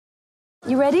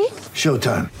You ready?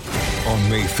 Showtime. On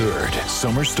May 3rd,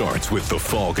 summer starts with The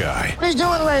Fall Guy. Let's do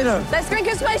it later. Let's drink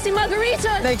a spicy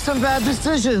margarita. Make some bad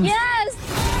decisions. Yes!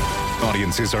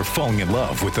 Audiences are falling in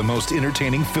love with the most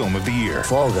entertaining film of the year.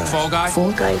 Fall Guy. Fall Guy?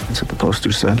 Fall guy. That's what the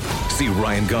poster said. See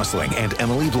Ryan Gosling and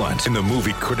Emily Blunt in the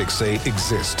movie critics say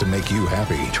exists to make you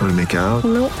happy. Trying to make it out?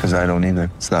 Nope. Because I don't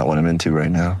either. It's not what I'm into right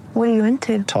now. What are you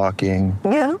into? Talking.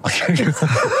 Yeah.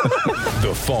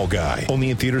 The Fall Guy.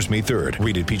 Only in theaters May 3rd.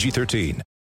 Rated PG-13.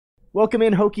 Welcome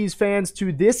in, Hokies fans,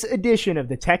 to this edition of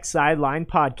the Tech Sideline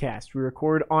Podcast. We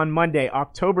record on Monday,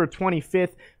 October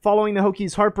 25th, following the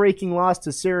Hokies' heartbreaking loss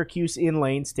to Syracuse in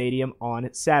Lane Stadium on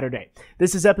Saturday.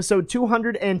 This is episode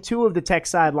 202 of the Tech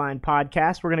Sideline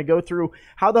Podcast. We're going to go through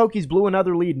how the Hokies blew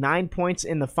another lead, 9 points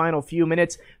in the final few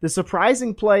minutes, the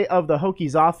surprising play of the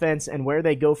Hokies offense, and where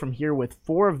they go from here with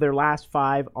 4 of their last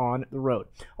 5 on the road.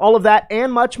 All of that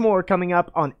and much more coming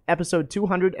up on episode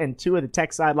 202 of the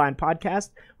Tech Sideline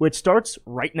Podcast, which starts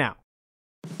right now.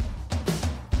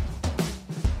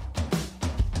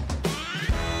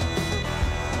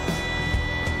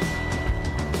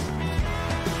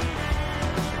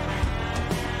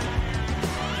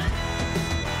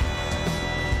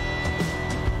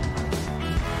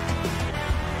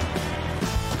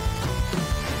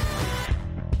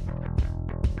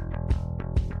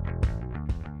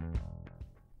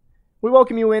 We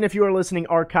welcome you in if you are listening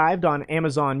archived on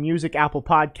Amazon Music, Apple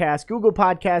Podcasts, Google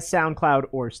Podcasts, SoundCloud,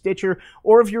 or Stitcher,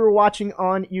 or if you're watching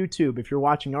on YouTube. If you're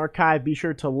watching archive, be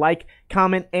sure to like,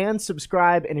 comment, and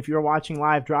subscribe. And if you're watching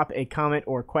live, drop a comment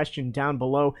or question down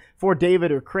below for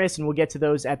David or Chris, and we'll get to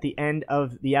those at the end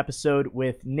of the episode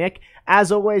with Nick.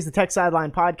 As always, the Tech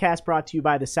Sideline Podcast brought to you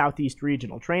by the Southeast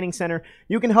Regional Training Center.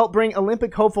 You can help bring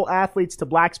Olympic hopeful athletes to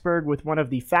Blacksburg with one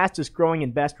of the fastest growing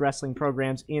and best wrestling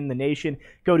programs in the nation.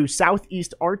 Go to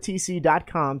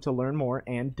southeastrtc.com to learn more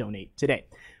and donate today.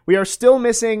 We are still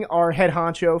missing our head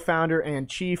honcho, founder, and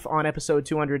chief on episode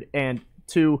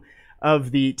 202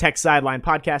 of the Tech Sideline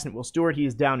Podcast, and Will Stewart. He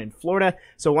is down in Florida.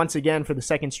 So once again, for the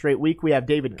second straight week, we have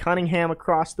David Cunningham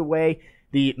across the way,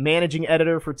 the managing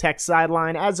editor for Tech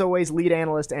Sideline. As always, lead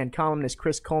analyst and columnist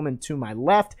Chris Coleman to my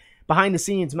left. Behind the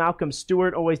scenes, Malcolm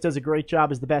Stewart always does a great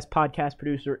job as the best podcast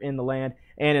producer in the land.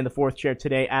 And in the fourth chair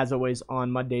today, as always,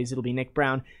 on Mondays, it'll be Nick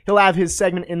Brown. He'll have his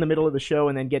segment in the middle of the show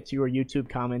and then get to your YouTube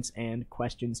comments and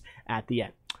questions at the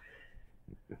end.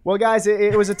 Well, guys,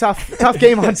 it was a tough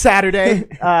game on Saturday.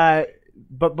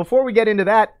 But before we get into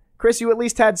that, Chris, you at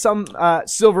least had some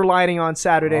silver lining on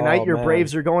Saturday night. Your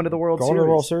Braves are going to the World Series. Going to the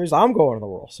World Series? I'm going to the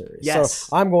World Series. Yes.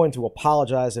 So I'm going to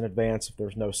apologize in advance if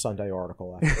there's no Sunday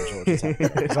article after the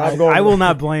Georgia Tech. I will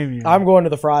not blame you. I'm going to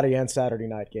the Friday and Saturday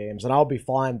night games, and I'll be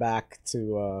flying back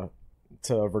to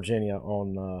Virginia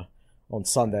on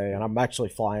Sunday, and I'm actually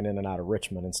flying in and out of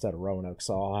Richmond instead of Roanoke,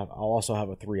 so I'll also have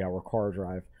a 3-hour car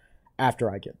drive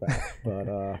after I get back.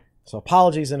 But so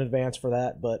apologies in advance for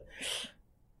that, but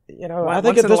you know, I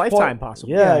think once at in this a lifetime, point,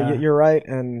 possibly. Yeah, you're right,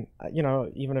 and you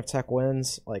know, even if Tech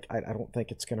wins, like I don't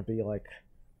think it's going to be like.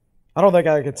 I don't think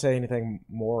I could say anything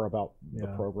more about the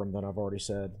program than I've already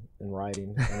said in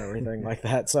writing and everything like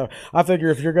that. So I figure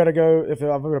if I'm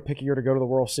going to pick a year to go to the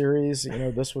World Series, you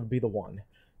know, this would be the one,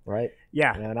 right?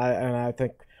 Yeah. And I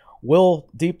think Will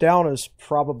deep down is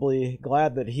probably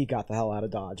glad that he got the hell out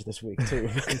of Dodge this week too,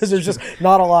 because there's just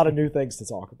not a lot of new things to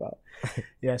talk about.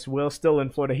 Yes, Will's still in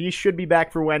Florida. He should be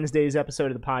back for Wednesday's episode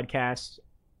of the podcast.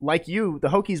 Like you, the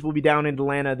Hokies will be down in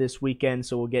Atlanta this weekend,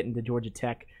 so we'll get into Georgia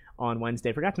Tech on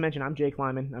Wednesday. Forgot to mention, I'm Jake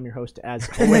Lyman. I'm your host, as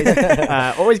always.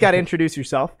 Always got to introduce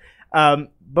yourself.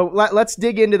 But let's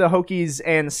dig into the Hokies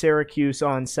and Syracuse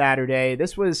on Saturday.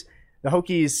 This was the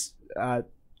Hokies'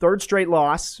 third straight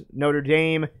loss. Notre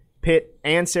Dame, Pitt,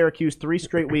 and Syracuse, 3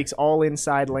 straight weeks, all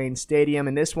inside Lane Stadium.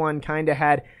 And this one kind of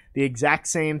had the exact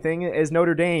same thing as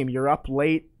Notre Dame. You're up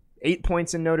late, 8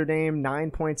 points in Notre Dame,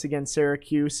 9 points against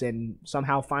Syracuse, and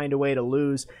somehow find a way to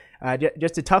lose.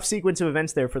 Just a tough sequence of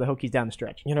events there for the Hokies down the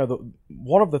stretch. You know,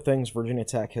 one of the things Virginia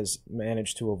Tech has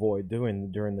managed to avoid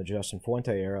doing during the Justin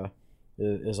Fuente era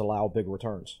is allow big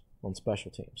returns on special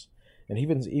teams. And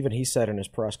even he said in his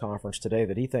press conference today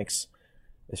that he thinks,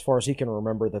 as far as he can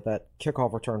remember, that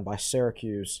kickoff return by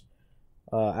Syracuse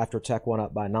after Tech went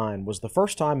up by 9 was the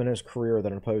first time in his career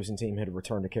that an opposing team had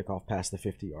returned a kickoff past the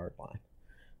 50-yard line.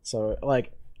 So,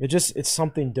 like, it's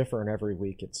something different every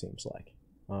week, it seems like.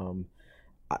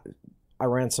 I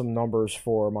ran some numbers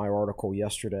for my article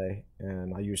yesterday,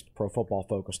 and I used Pro Football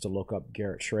Focus to look up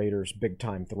Garrett Schrader's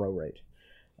big-time throw rate,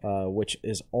 which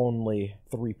is only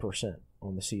 3%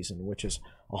 on the season, which is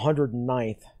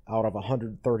 109th out of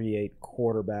 138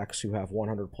 quarterbacks who have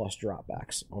 100-plus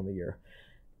dropbacks on the year.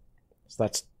 So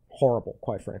that's horrible,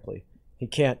 quite frankly. He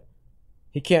can't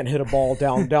He can't hit a ball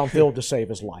downfield to save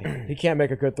his life. He can't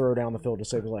make a good throw down the field to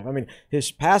save his life. I mean,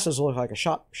 his passes look like a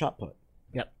shot put.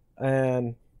 Yep.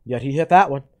 And yet he hit that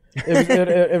one.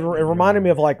 It reminded me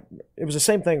of it was the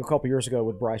same thing a couple years ago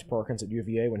with Bryce Perkins at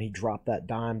UVA when he dropped that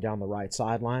dime down the right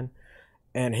sideline.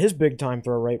 And his big-time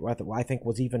throw rate, I think,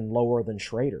 was even lower than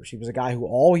Schrader's. He was a guy who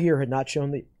all year had not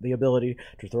shown the ability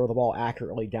to throw the ball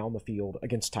accurately down the field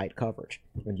against tight coverage.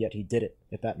 And yet he did it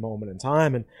at that moment in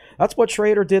time. And that's what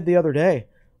Schrader did the other day.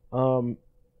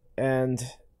 And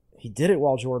he did it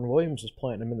while Jordan Williams was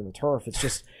planting him into the turf. It's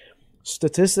just,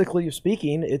 statistically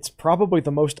speaking, it's probably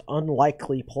the most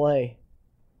unlikely play.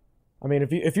 I mean,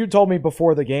 if you told me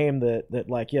before the game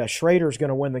that Schrader's going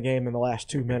to win the game in the last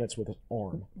 2 minutes with his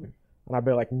arm, and I'd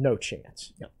be like, no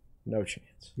chance. Yep. No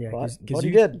chance. Yeah, but he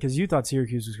did. Because you thought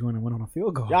Syracuse was going to win on a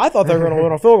field goal. Yeah, I thought they were going to win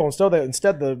on a field goal.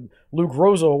 Instead, the Luke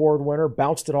Rosa Award winner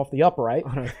bounced it off the upright.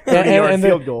 On a 30-yard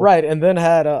field goal. Right, and then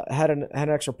had an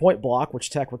extra point block,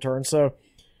 which Tech returned. So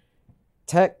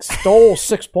Tech stole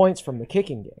 6 points from the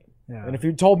kicking game. Yeah. And if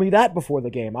you'd told me that before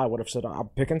the game, I would have said, I'm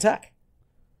picking Tech.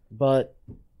 But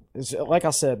like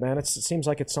I said, man, it seems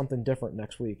like it's something different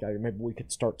next week. Maybe we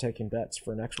could start taking bets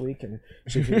for next week and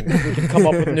see if we can come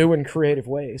up with new and creative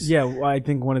ways. Yeah, well, I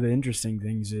think one of the interesting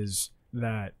things is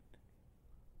that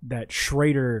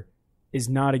Schrader is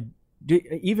not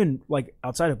even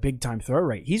outside of big time throw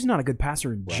rate, he's not a good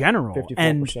passer in general.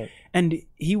 54%. And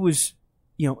he was,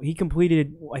 he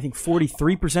completed, I think,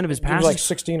 43% of his He was passes. like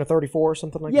 16 to 34 or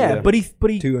something like that. Yeah, but he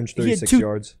 236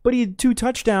 yards. But he had 2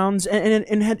 touchdowns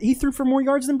and he threw for more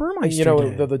yards than Burmeister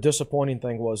did. The disappointing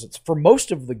thing was for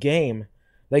most of the game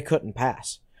they couldn't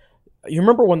pass. You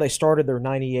remember when they started their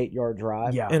 98-yard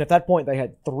drive? Yeah. And at that point they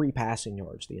had 3 passing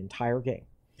yards the entire game.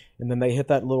 And then they hit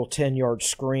that little 10-yard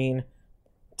screen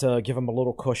to give them a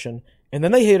little cushion. And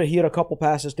then they hit a couple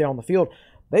passes down the field.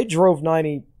 They drove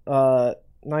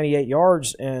 98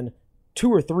 yards, and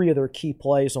 2 or 3 of their key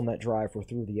plays on that drive were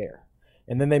through the air.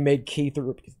 And then they made key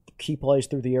plays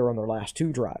through the air on their last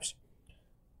 2 drives.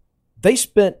 They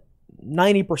spent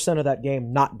 90% of that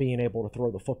game not being able to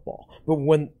throw the football. But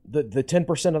when the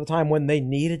 10% of the time when they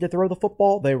needed to throw the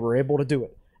football, they were able to do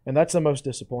it. And that's the most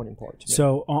disappointing part to me.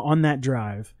 So on that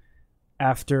drive,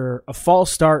 after a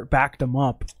false start backed them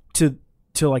up to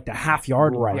the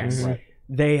half-yard line, Right.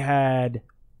 they had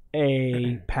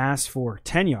a pass for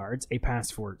 10 yards, a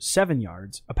pass for 7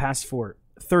 yards, a pass for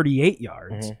 38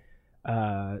 yards,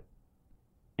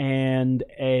 and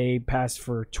a pass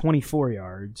for 24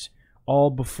 yards, all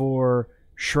before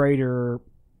Schrader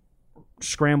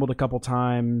scrambled a couple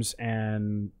times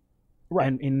and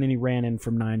then he ran in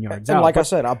from 9 yards and out. like I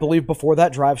said, I believe before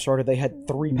that drive started, they had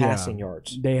 3 passing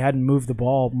yards. They hadn't moved the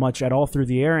ball much at all through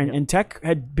the air, and Tech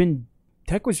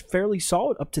was fairly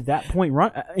solid up to that point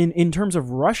in terms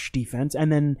of rush defense,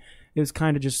 and then it was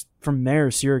kind of just from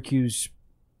there Syracuse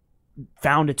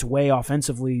found its way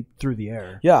offensively through the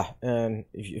air. Yeah, and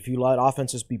if you let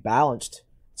offenses be balanced,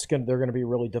 they're going to be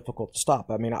really difficult to stop.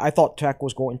 I mean, I thought Tech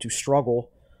was going to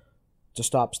struggle to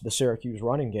stop the Syracuse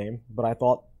running game, but I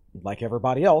thought, like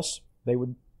everybody else, they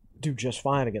would do just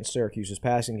fine against Syracuse's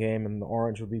passing game, and the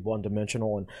Orange would be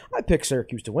one-dimensional. And I picked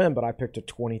Syracuse to win, but I picked a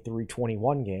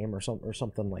 23-21 game or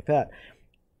something like that.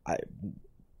 I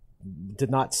did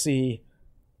not see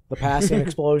the passing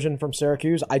explosion from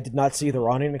Syracuse. I did not see the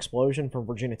running explosion from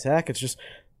Virginia Tech. It's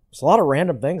a lot of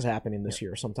random things happening this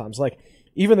year sometimes. Like,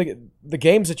 even the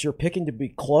games that you're picking to be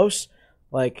close,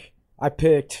 like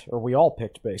we all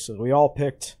picked basically. We all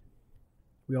picked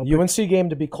UNC game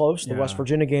to be close, the West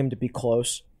Virginia game to be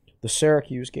close, the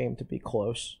Syracuse game to be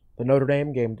close, the Notre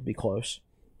Dame game to be close.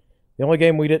 The only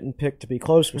game we didn't pick to be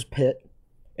close was Pitt.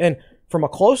 And from a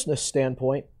closeness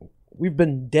standpoint, we've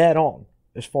been dead on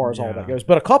as far as all that goes.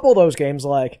 But a couple of those games,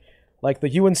 like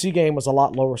the UNC game was a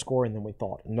lot lower scoring than we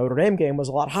thought. The Notre Dame game was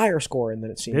a lot higher scoring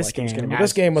than it seemed like it was going to be.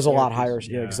 This game was a lot higher.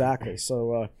 Yeah, exactly.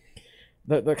 So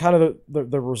the kind of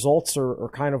the results are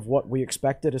kind of what we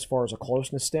expected as far as a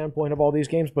closeness standpoint of all these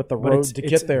games, but the road to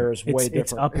get there is way different.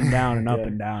 It's up and down and up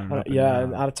and down. And up and yeah, down.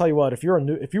 and I'll tell you what, if you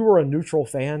were a neutral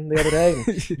fan the other day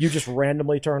and you just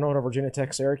randomly turn on a Virginia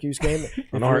Tech Syracuse game,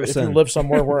 if you live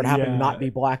somewhere where it happened to not be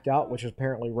blacked out, which is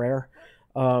apparently rare,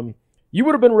 you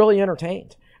would have been really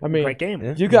entertained. I mean, great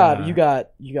game. You got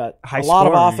a lot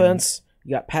of offense.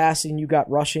 You got passing. You got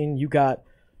rushing. You got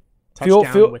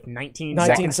touchdown with 19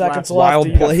 seconds left.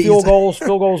 Wild plays. Field goals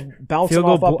bouncing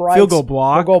off uprights. Field goal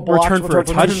block. Return for a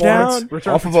touchdown.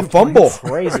 Off of a fumble.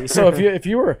 Crazy. So if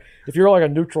you're like a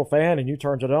neutral fan and you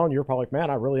turned it on, you're probably like,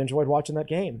 man, I really enjoyed watching that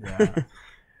game.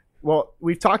 Well,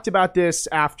 we've talked about this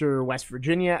after West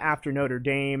Virginia, after Notre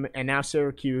Dame, and now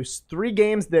Syracuse. 3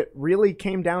 games that really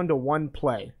came down to one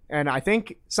play. And I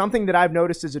think something that I've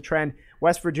noticed as a trend,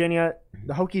 West Virginia,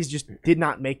 the Hokies just did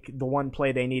not make the one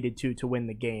play they needed to win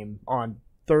the game on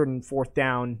 3rd and 4th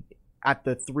down at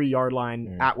the 3-yard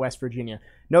line at West Virginia.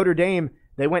 Notre Dame,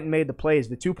 they went and made the plays.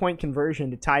 The 2-point conversion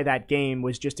to tie that game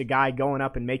was just a guy going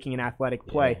up and making an athletic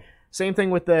play. Yeah. Same thing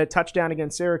with the touchdown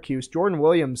against Syracuse. Jordan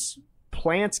Williams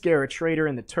plants Garrett Schrader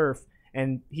in the turf,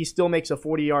 and he still makes a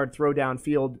 40-yard throw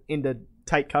downfield into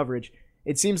tight coverage.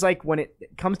 It seems like when it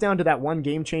comes down to that one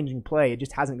game-changing play, it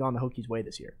just hasn't gone the Hokies' way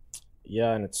this year.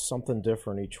 Yeah, and it's something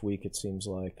different each week, it seems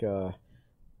like.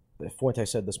 Fuente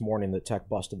said this morning that Tech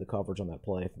busted the coverage on that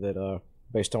play, that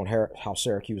based on how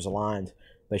Syracuse aligned,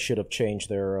 they should have changed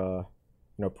their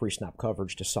pre-snap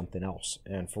coverage to something else.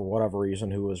 And for whatever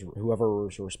reason, whoever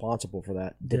was responsible for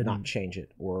that did not change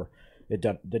it, or it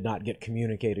did not get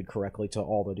communicated correctly to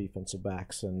all the defensive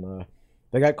backs. And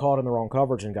they got caught in the wrong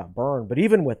coverage and got burned. But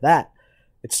even with that,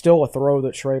 it's still a throw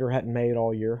that Schrader hadn't made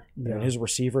all year. Yeah. And his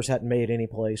receivers hadn't made any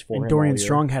plays for him. And Dorian all year.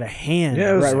 Strong had a hand.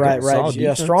 Yeah, right.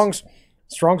 Yeah, Strong's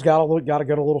got to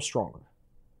get a little stronger.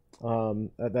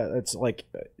 It's like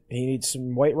he needs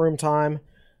some weight room time,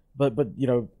 but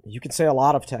you can say a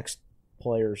lot of Tech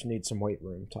players need some weight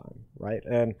room time, right?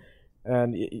 And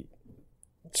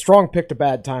Strong picked a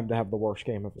bad time to have the worst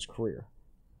game of his career.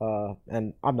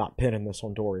 And I'm not pinning this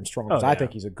on Dorian Strong because I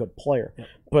think he's a good player,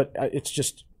 but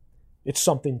it's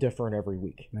something different every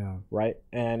week, right?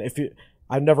 And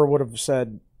I never would have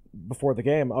said before the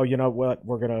game, oh, you know what,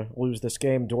 we're going to lose this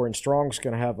game. Dorian Strong's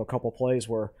going to have a couple plays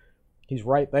where he's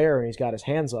right there and he's got his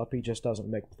hands up. He just doesn't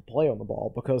make the play on the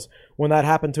ball, because when that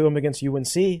happened to him against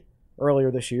UNC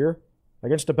earlier this year,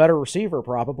 against a better receiver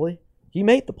probably, he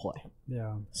made the play.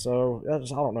 Yeah. So I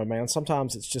don't know, man.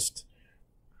 Sometimes it's just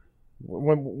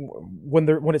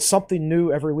when it's something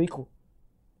new every week.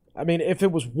 I mean, if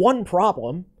it was one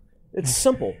problem, it's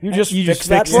simple. You just fix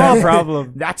that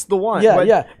problem. That's the one.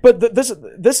 Yeah. But this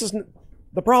is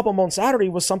the problem on Saturday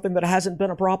was something that hasn't been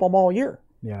a problem all year.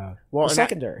 Yeah. Well,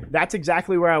 secondary. That's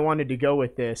exactly where I wanted to go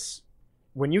with this.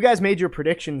 When you guys made your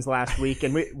predictions last week,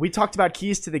 and we talked about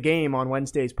keys to the game on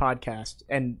Wednesday's podcast,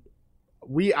 and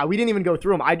we didn't even go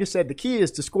through them. I just said the key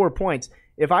is to score points.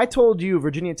 If I told you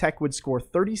Virginia Tech would score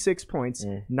 36 points,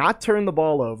 not turn the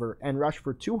ball over, and rush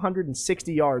for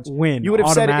 260 yards, you would have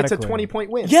said it's a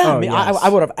 20-point win. Yeah, I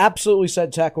would have absolutely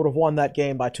said Tech would have won that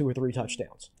game by 2 or 3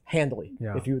 touchdowns. Handily,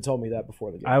 if you had told me that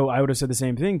before the game. I would have said the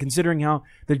same thing, considering how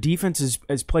the defense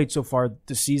has played so far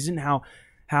this season, how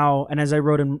and as I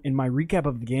wrote in my recap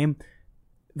of the game,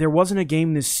 there wasn't a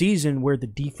game this season where the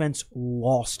defense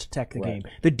lost Tech the game.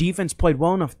 The defense played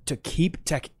well enough to keep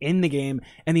Tech in the game,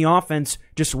 and the offense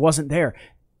just wasn't there.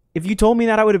 If you told me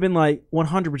that, I would have been like,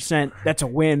 100%, that's a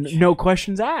win, no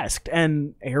questions asked.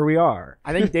 And here we are.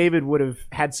 I think David would have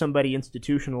had somebody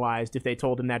institutionalized if they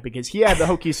told him that, because he had the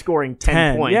Hokies scoring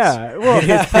 10 points. Yeah. Well,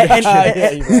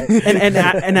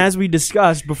 and as we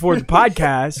discussed before the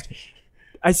podcast,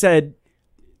 I said,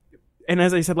 and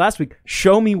as I said last week,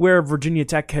 show me where Virginia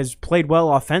Tech has played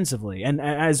well offensively. And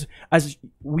as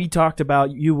we talked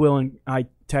about, you, Will, and I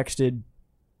texted,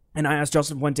 and I asked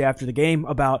Justin Fuente after the game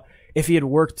about if he had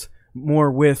worked more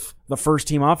with the first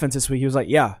team offense this week. He was like,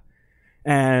 yeah.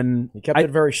 And he kept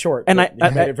it very short. And I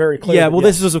made it very clear. Yeah, well,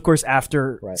 this was, of course,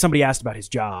 after somebody asked about his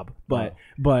job. But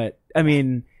I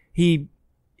mean,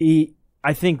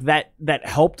 I think that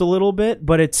helped a little bit.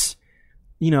 But it's,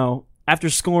 after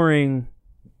scoring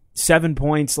 7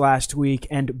 points last week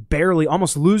and barely,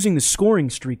 almost losing the scoring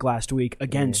streak last week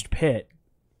against Pitt,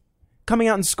 coming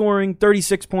out and scoring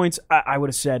 36 points, I would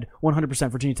have said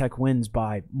 100% Virginia Tech wins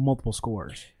by multiple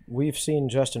scores. We've seen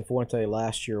Justin Fuente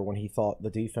last year when he thought the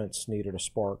defense needed a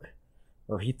spark,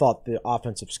 or he thought the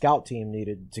offensive scout team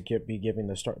needed to be giving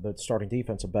the starting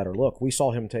defense a better look. We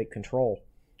saw him take control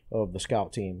of the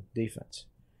scout team defense.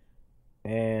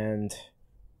 And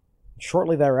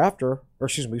shortly thereafter,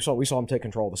 we saw him take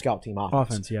control of the scout team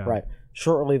offense. Right.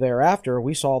 Shortly thereafter,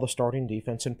 we saw the starting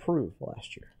defense improve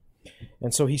last year.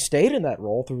 And so he stayed in that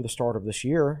role through the start of this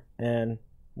year and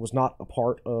was not a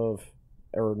part of,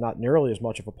 or not nearly as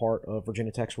much of a part of,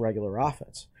 Virginia Tech's regular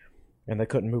offense. And they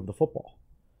couldn't move the football.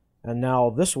 And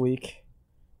now this week,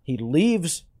 he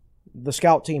leaves the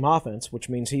scout team offense, which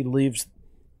means he leaves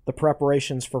the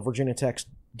preparations for Virginia Tech's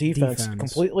defense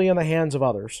completely in the hands of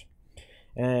others.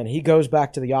 And he goes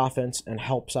back to the offense and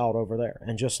helps out over there.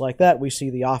 And just like that, we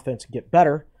see the offense get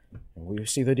better, and we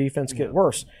see the defense get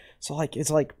worse. So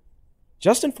it's like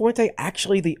Justin Fuente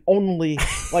actually the only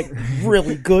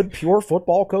really good pure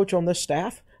football coach on this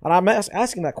staff? And I'm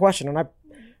asking that question, and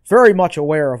very much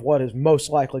aware of what is most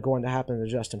likely going to happen to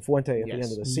Justin Fuente at the end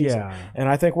of the season. Yeah. And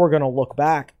I think we're going to look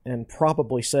back and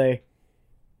probably say,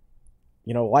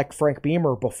 like Frank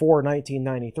Beamer before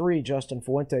 1993, Justin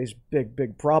Fuente's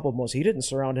big problem was he didn't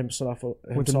surround himself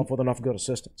with enough good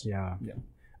assistants. Yeah.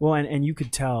 Well, and you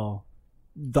could tell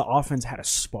the offense had a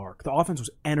spark. The offense was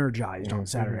energized on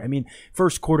Saturday. I mean,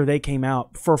 first quarter they came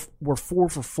out were 4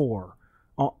 for 4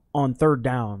 on third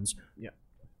downs. Yeah.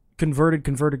 Converted,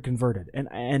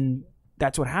 and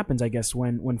that's what happens, I guess,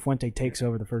 when Fuente takes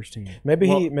over the first team. Maybe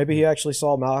he actually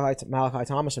saw Malachi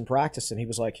Thomas in practice, and he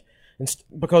was like,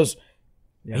 because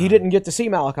he didn't get to see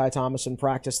Malachi Thomas in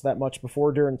practice that much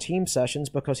before during team sessions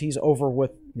because he's over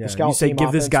with the scout you say team.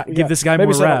 Give this guy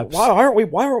maybe more reps. Why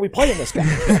aren't we playing this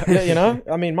guy?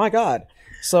 I mean, my God.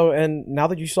 So, and now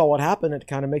that you saw what happened, it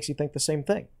kind of makes you think the same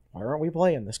thing. Why aren't we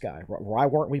playing this guy? Why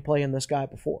weren't we playing this guy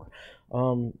before?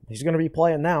 He's going to be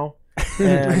playing now.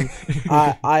 And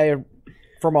I,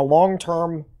 from a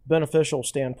long-term beneficial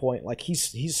standpoint, like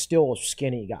he's still a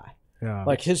skinny guy. Yeah.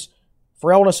 Like his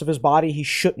frailness of his body, he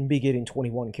shouldn't be getting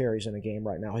 21 carries in a game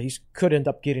right now. He could end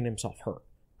up getting himself hurt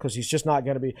because he's just not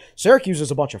going to be. Syracuse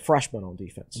is a bunch of freshmen on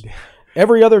defense.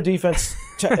 Every other defense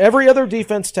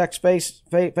Tech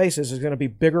faces is going to be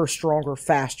bigger, stronger,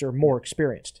 faster, more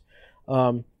experienced.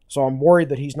 So I'm worried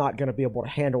that he's not going to be able to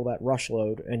handle that rush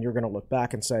load, and you're going to look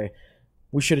back and say,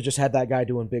 we should have just had that guy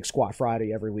doing Big Squat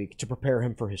Friday every week to prepare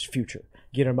him for his future.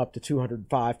 Get him up to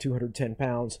 205, 210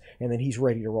 pounds, and then he's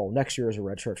ready to roll next year as a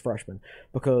redshirt freshman.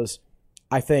 Because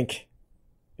I think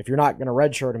if you're not going to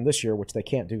redshirt him this year, which they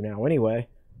can't do now anyway,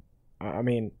 I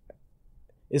mean,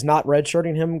 is not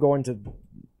redshirting him going to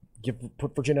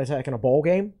put Virginia Tech in a bowl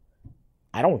game?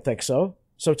 I don't think so.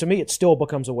 So to me, it still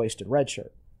becomes a wasted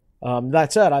redshirt.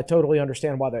 That said, I totally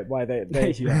understand why they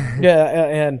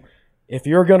and if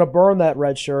you're going to burn that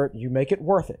red shirt, you make it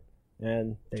worth it.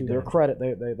 And to their credit,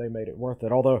 they made it worth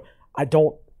it. Although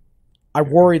I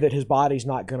worry that his body's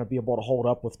not going to be able to hold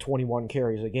up with 21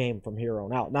 carries a game from here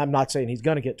on out. And I'm not saying he's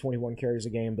going to get 21 carries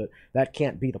a game, but that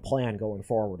can't be the plan going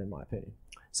forward, in my opinion.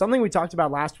 Something we talked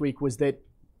about last week was that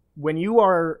when you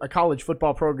are a college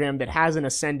football program that hasn't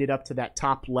ascended up to that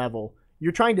top level,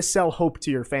 you're trying to sell hope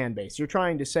to your fan base. You're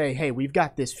trying to say, hey, we've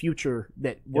got this future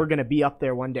that we're going to be up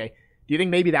there one day. Do you think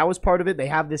maybe that was part of it? They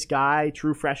have this guy,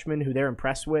 true freshman, who they're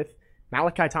impressed with.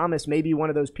 Malachi Thomas may be one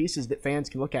of those pieces that fans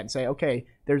can look at and say, okay,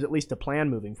 there's at least a plan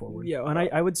moving forward. Yeah, and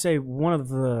I would say one of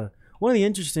the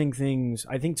interesting things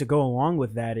I think to go along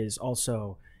with that is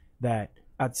also that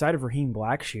outside of Raheem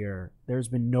Blackshear, there's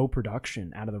been no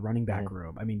production out of the running back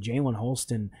room. I mean, Jalen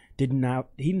Holston didn't have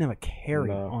a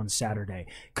carry on Saturday.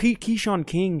 Keyshawn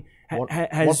King has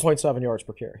 1.7 yards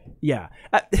per carry. Yeah,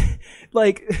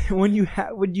 like when you're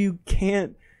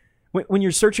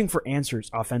searching for answers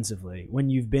offensively,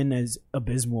 when you've been as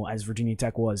abysmal as Virginia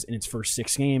Tech was in its first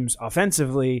 6 games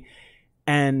offensively,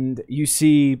 and you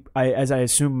see, as I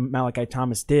assume Malachi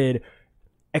Thomas did,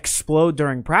 explode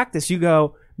during practice, you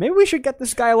go, maybe we should get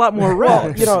this guy a lot more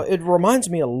reps. Well, it reminds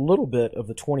me a little bit of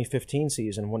the 2015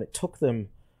 season when it took them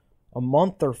a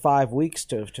month or 5 weeks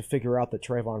to figure out that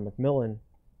Trayvon McMillan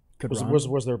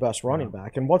was their best running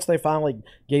back. And once they finally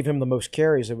gave him the most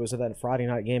carries, it was at that Friday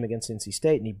night game against NC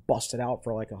State, and he busted out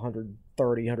for like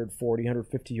 130, 140,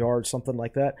 150 yards, something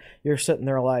like that. You're sitting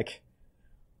there like,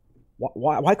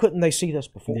 why couldn't they see this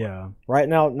before? Yeah. Right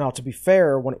now, to be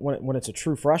fair, when it's a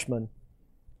true freshman,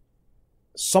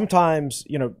 sometimes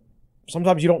you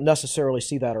don't necessarily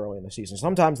see that early in the season.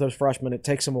 Sometimes those freshmen, it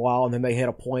takes them a while, and then they hit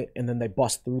a point, and then they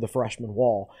bust through the freshman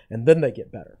wall, and then they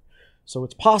get better. So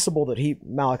it's possible that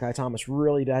Malachi Thomas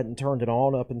really hadn't turned it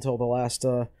on up until the last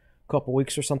couple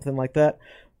weeks or something like that.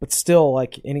 But still,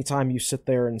 like anytime you sit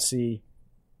there and see,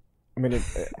 I mean,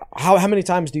 how many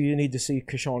times do you need to see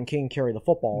Keyshawn King carry the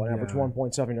football and average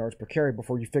 1.7 yards per carry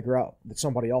before you figure out that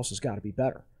somebody else has got to be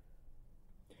better?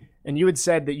 And you had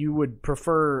said that you would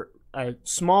prefer a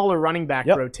smaller running back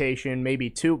rotation, maybe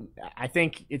 2. I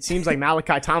think it seems like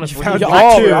Malachi Thomas found two.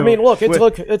 I mean,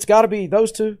 it's got to be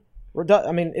those 2.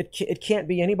 I mean, it can't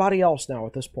be anybody else now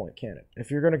at this point, can it? If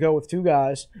you're going to go with 2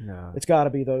 guys, it's got to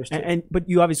be those 2. But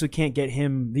you obviously can't get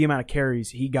him the amount of carries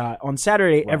he got on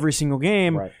Saturday every single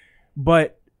game. Right.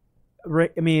 But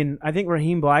I mean, I think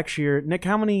Raheem Blackshear, Nick,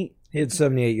 how many? He had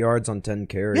 78 yards on 10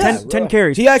 carries. 10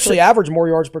 carries. He actually averaged more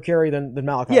yards per carry than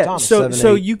Malachi Thomas.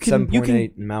 So you can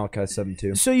 7.8 and Malachi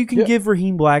 7.2. So you can give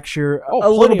Raheem Blackshear a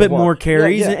little bit more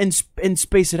carries and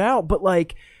space it out, but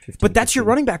like. 15, but that's 15. Your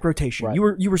running back rotation. Right.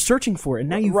 You were searching for it, and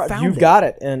now you found it. You've got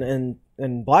it. And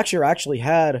Blackshear actually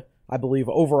had, I believe,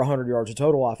 over 100 yards of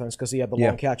total offense because he had the Yeah.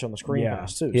 long catch on the screen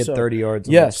pass, too. He had 30 yards.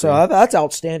 On Yeah, that so screen. that's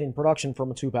outstanding production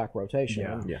from a two-back rotation.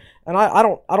 Yeah. Yeah. And I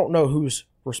don't know whose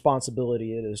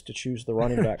responsibility it is to choose the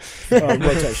running back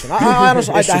rotation. I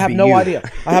honestly, I should have be no you. idea.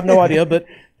 I have no idea, but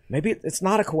maybe it's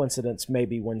not a coincidence.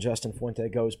 Maybe when Justin Fuente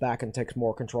goes back and takes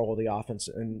more control of the offense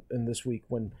in this week,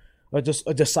 when a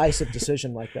decisive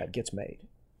decision like that gets made.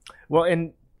 Well,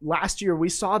 and last year we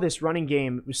saw this running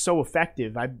game. It was so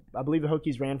effective. I believe the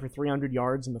Hokies ran for 300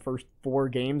 yards in the first 4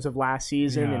 games of last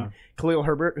season. Yeah. And Khalil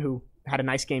Herbert, who had a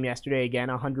nice game yesterday, again,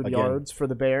 100 yards for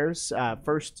the Bears.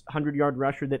 First 100-yard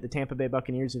rusher that the Tampa Bay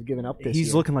Buccaneers have given up this year.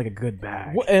 He's looking like a good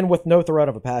bag. And with no threat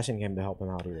of a passing game to help him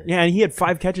out either. Yeah, and he had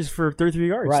 5 catches for 33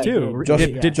 yards, Right, too.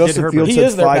 yeah. Justin Herbert. Fields He had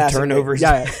is their 5 passing turnovers.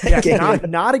 Yeah,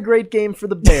 not a great game for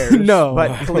the Bears. No.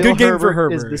 But Khalil Good game for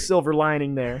Herbert is Herbert. the silver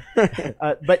lining there.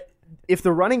 But if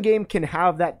the running game can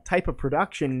have that type of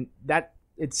production, that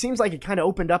it seems like it kind of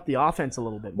opened up the offense a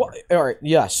little bit more. Well, all right,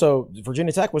 yeah. So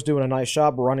Virginia Tech was doing a nice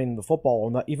job running the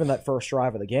football on even that first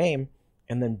drive of the game,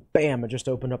 and then bam, it just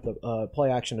opened up the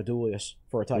play action to Dulius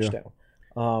for a touchdown.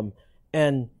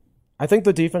 And I think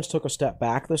the defense took a step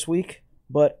back this week,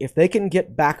 but if they can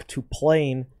get back to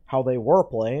playing how they were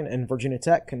playing, and Virginia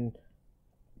Tech can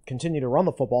continue to run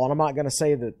the football, and I'm not going to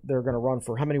say that they're going to run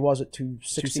for, how many was it,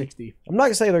 260? 260. I'm not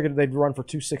going to say they'd run for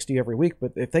 260 every week,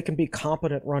 but if they can be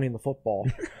competent running the football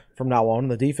from now on,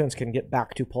 and the defense can get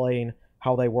back to playing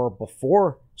how they were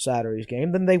before Saturday's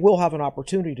game, then they will have an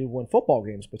opportunity to win football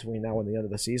games between now and the end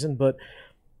of the season. But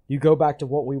you go back to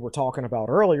what we were talking about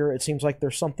earlier, it seems like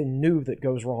there's something new that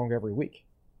goes wrong every week.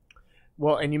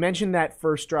 Well, and you mentioned that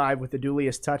first drive with the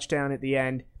Dulius touchdown at the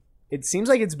end. It seems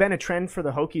like it's been a trend for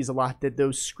the Hokies a lot that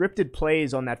those scripted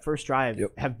plays on that first drive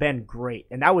have been great.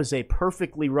 And that was a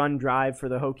perfectly run drive for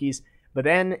the Hokies. But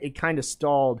then it kind of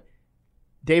stalled.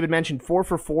 David mentioned 4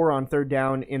 for 4 on third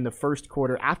down in the first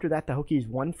quarter. After that, the Hokies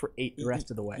 1 for 8 the rest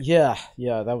of the way. Yeah,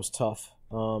 that was tough.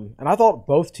 And I thought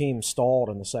both teams stalled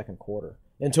in the second quarter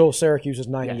until Syracuse's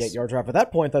 98-yard drive. At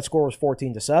that point, that score was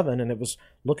 14-7, and it was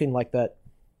looking like that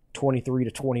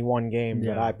 23-21 game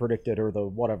that I predicted, or the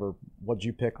whatever. What'd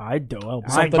you pick? I don't know.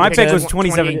 Something My to pick 10. was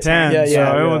 27-10,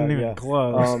 so it wasn't even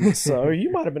close. So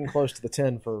you might have been close to the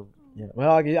 10 for.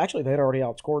 Well, actually, they'd already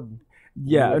outscored.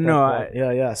 Yeah, no,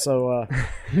 yeah. So,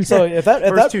 so if that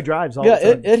First 2 drives, all yeah, of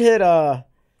a sudden.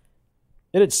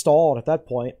 it had stalled at that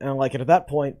point, and like at that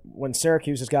point, when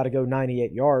Syracuse has got to go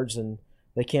 98 yards and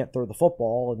they can't throw the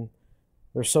football, and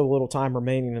there's so little time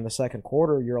remaining in the second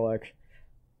quarter, you're like,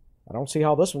 I don't see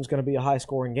how this one's going to be a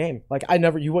high-scoring game. Like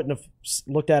you wouldn't have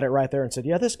looked at it right there and said,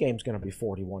 yeah, this game's going to be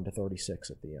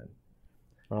 41-36 at the end.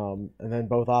 And then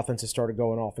both offenses started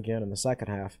going off again in the second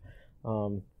half.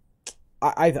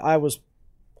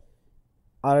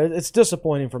 It's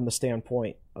disappointing from the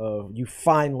standpoint of you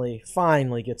finally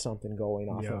get something going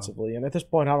offensively. And at this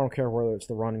point, I don't care whether it's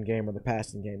the running game or the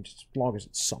passing game, just as long as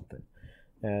it's something.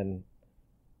 And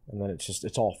then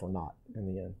it's all for naught in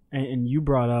the end. And you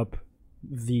brought up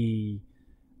the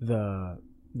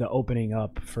opening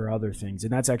up for other things,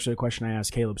 and that's actually a question I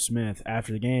asked Caleb Smith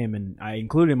after the game, and I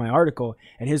included in my article,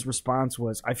 and his response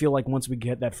was, I feel like once we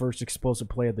get that first explosive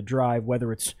play of the drive,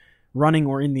 whether it's running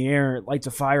or in the air, it lights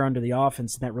a fire under the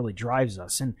offense, and that really drives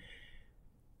us. And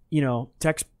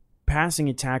Tech's passing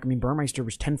attack, I mean, Burmeister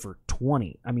was 10 for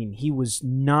 20. I mean, he was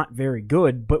not very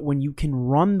good, but when you can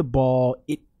run the ball,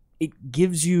 it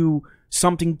gives you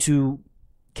something to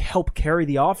help carry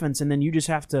the offense, and then you just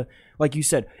have to, like you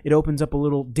said, it opens up a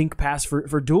little dink pass for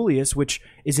Dulius, which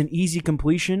is an easy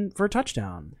completion for a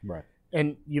touchdown. Right.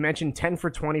 And you mentioned 10 for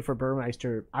 20 for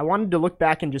Burmeister. I wanted to look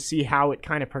back and just see how it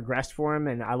kind of progressed for him,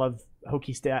 and I love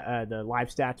Hokie the live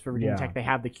stats for Virginia Tech. They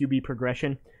have the QB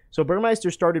progression. So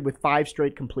Burmeister started with 5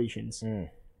 straight completions, Man,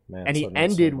 and he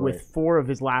ended with 4 of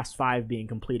his last 5 being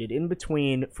completed. In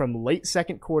between, from late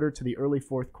second quarter to the early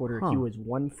fourth quarter, he was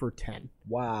 1 for 10.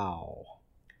 Wow.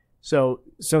 So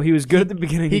he was good at the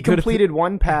beginning. He completed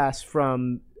 1 pass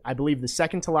from, I believe, the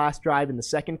second to last drive in the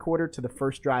second quarter to the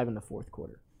first drive in the fourth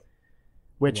quarter.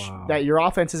 Which that your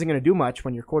offense isn't going to do much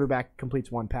when your quarterback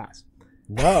completes 1 pass.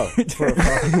 No.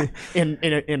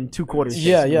 in 2 quarters.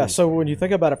 Yeah. So when you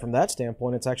think about it from that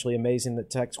standpoint, it's actually amazing that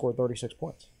Tech scored 36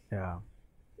 points. Yeah.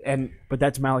 But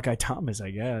that's Malachi Thomas, I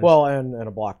guess. Well, and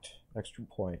a blocked extra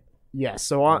point. Yes,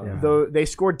 so they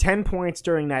scored 10 points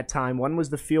during that time. One was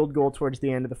the field goal towards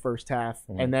the end of the first half,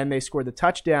 and then they scored the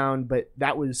touchdown, but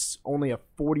that was only a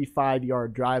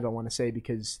 45-yard drive, I want to say,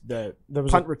 because the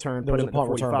punt return There put was him a punt at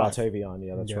the return 45. by Tavion.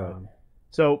 Yeah, that's right.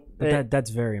 So that's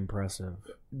very impressive.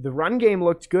 The run game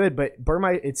looked good, but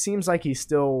Burmeister, it seems like he's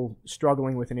still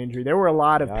struggling with an injury. There were a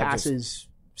lot of passes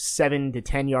 7 to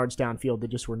 10 yards downfield that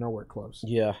just were nowhere close.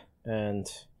 Yeah, and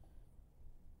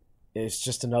it's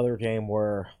just another game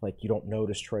where like you don't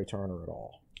notice Trey Turner at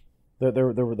all.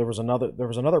 There was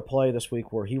another play this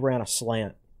week where he ran a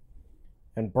slant,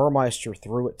 and Burmeister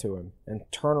threw it to him, and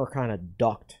Turner kind of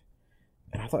ducked.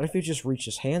 And I thought if he just reached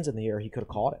his hands in the air, he could have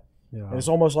caught it. Yeah. And it's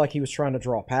almost like he was trying to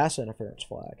draw a pass interference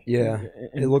flag. Yeah,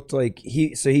 it looked like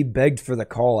he begged for the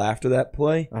call after that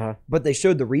play, but they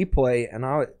showed the replay, and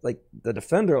the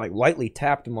defender lightly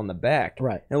tapped him on the back,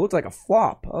 Right. And it looked like a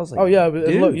flop. I was like, Oh yeah,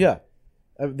 dude.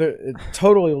 it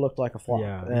totally looked like a flop.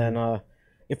 Yeah. And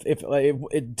if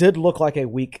it did look like a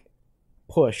weak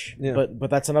push, Yeah. but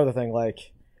that's another thing.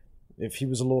 Like if he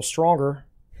was a little stronger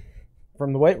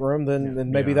from the weight room,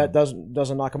 then maybe that doesn't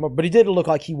knock him up. But he did look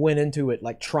like he went into it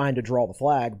like trying to draw the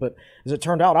flag. But as it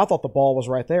turned out, I thought the ball was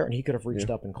right there and he could have reached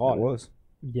up and caught it. It was.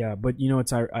 Yeah, but you know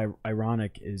what's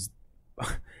ironic is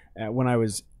when I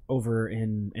was over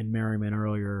in Merriman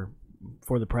earlier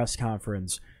for the press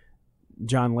conference,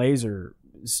 John Laser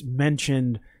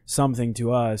mentioned something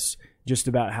to us just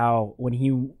about how when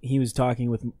he was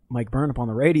talking with Mike Burnop on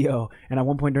the radio, and at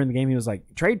one point during the game he was like,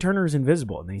 Trey Turner is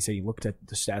invisible, and then he said he looked at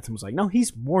the stats and was like, no,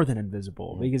 he's more than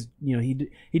invisible because he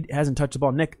hasn't touched the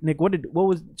ball. Nick, what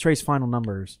was Trey's final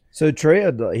numbers? So Trey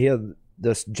had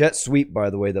this jet sweep,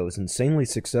 by the way, that was insanely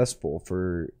successful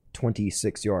for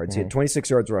 26 yards. He had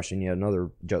 26 yards rushing. He had another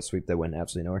jet sweep that went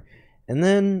absolutely nowhere. And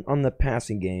then on the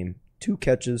passing game, 2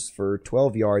 catches for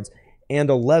 12 yards and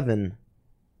 11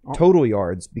 total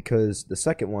yards because the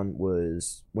second one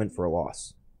went for a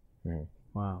loss.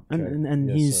 Wow. Okay. And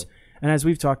Yes, he's sir. and as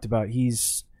we've talked about,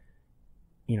 he's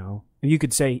you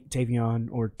could say Tavion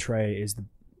or Trey is the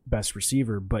best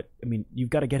receiver, but I mean you've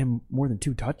got to get him more than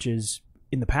 2 touches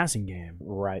in the passing game.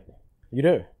 Right. You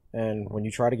do. And when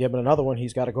you try to give him another one,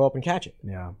 he's got to go up and catch it.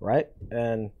 Yeah. Right?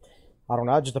 And I don't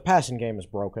know, just the passing game is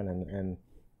broken and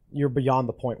you're beyond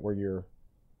the point where you're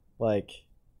like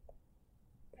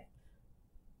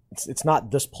it's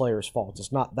not this player's fault.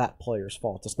 It's not that player's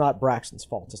fault. It's not Braxton's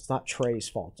fault. It's not Trey's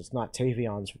fault. It's not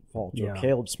Tavion's fault or Yeah.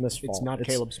 Caleb Smith's fault. It's not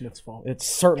Caleb Smith's fault. It's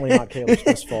certainly not Caleb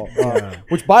Smith's fault.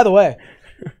 Which, by the way,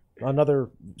 another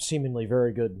seemingly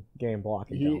very good game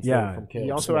blocking. From Caleb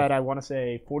He also Smith. had, I want to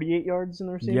say, 48 yards in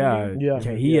the receiving Yeah. game. Yeah.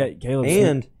 Okay, Yeah. Caleb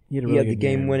And he had a he really had the good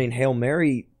game-winning Hail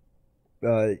Mary.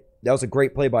 That was a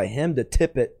great play by him to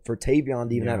tip it for Tavion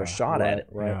to even have a shot at it.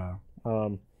 Right. Yeah.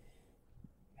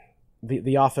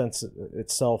 The offense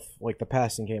itself, like the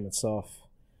passing game itself,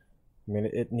 I mean,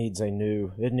 it needs a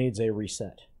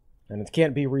reset, and it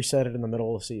can't be resetted in the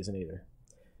middle of the season either.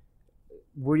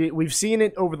 We've seen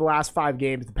it over the last 5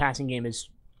 games. The passing game has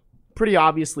pretty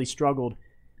obviously struggled.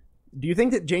 Do you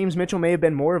think that James Mitchell may have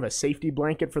been more of a safety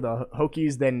blanket for the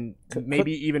Hokies than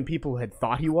maybe even people had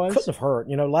thought he was? Couldn't have hurt.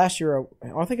 Last year,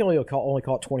 I think he only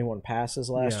caught 21 passes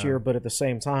last Yeah. year, but at the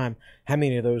same time, how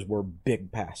many of those were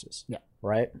big passes? Yeah.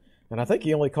 Right? And I think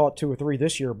he only caught 2 or 3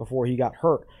 this year before he got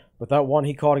hurt. But that one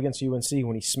he caught against UNC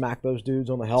when he smacked those dudes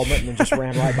on the helmet and then just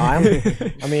ran right by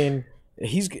them. I mean,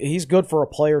 he's good for a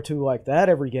play or two like that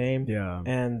every game. Yeah.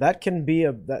 And that can be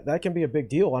a big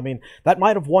deal. I mean, that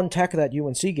might have won Tech that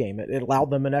UNC game. It allowed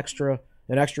them an extra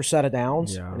set of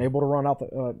downs and able to run out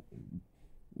the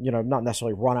not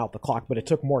necessarily run out the clock, but it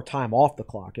took more time off the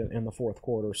clock in the fourth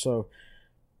quarter. So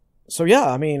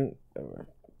yeah, I mean,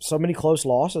 so many close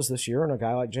losses this year, and a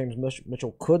guy like James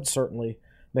Mitchell could certainly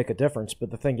make a difference.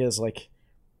 But the thing is, like,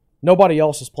 nobody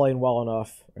else is playing well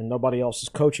enough, and nobody else is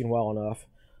coaching well enough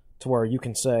to where you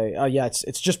can say, oh, yeah,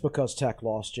 it's just because Tech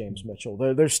lost James Mitchell.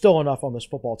 There's still enough on this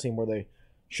football team where they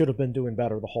should have been doing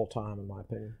better the whole time, in my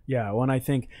opinion. Yeah, well, and I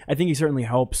think he certainly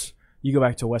helps. You go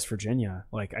back to West Virginia,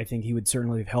 like I think he would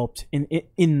certainly have helped in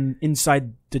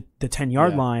inside the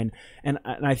 10-yard line, and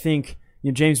I think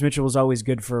James Mitchell was always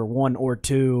good for 1 or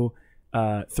 2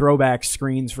 throwback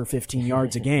screens for 15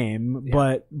 yards a game,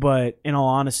 but in all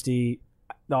honesty,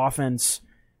 the offense,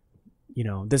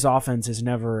 this offense has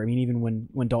never. I mean, even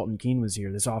when Dalton Keene was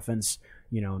here, this offense,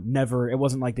 never. It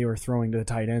wasn't like they were throwing to the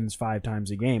tight ends 5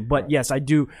 times a game. But yes, I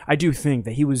do think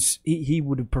that he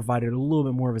would have provided a little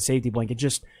bit more of a safety blanket,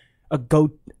 just a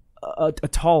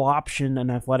tall option,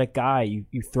 an athletic guy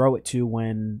you throw it to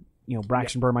when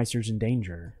Braxton Burmeister's in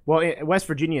danger. Well, in West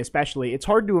Virginia especially, it's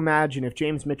hard to imagine if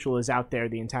James Mitchell is out there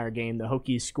the entire game, the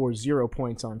Hokies score 0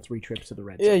 points on 3 trips to the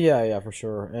red zone. Yeah, for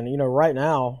sure. And right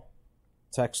now,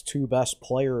 Tech's 2 best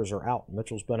players are out.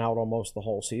 Mitchell's been out almost the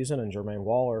whole season, and Jermaine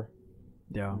Waller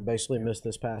basically missed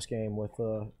this past game with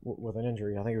an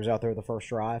injury. I think he was out there the first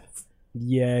drive.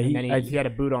 Yeah, he had a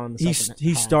boot on the second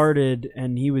he half. started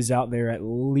and he was out there at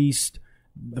least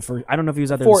the first. I don't know if he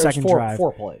was out there the second drive.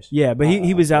 4 plays. Yeah, but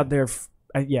he was out there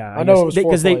I know it was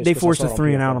because four they plays, 'cause I forced saw a it on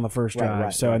 3 and out PFF. on the first Right, drive.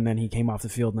 right, so right. and then he came off the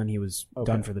field and then he was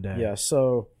done for the day. Yeah,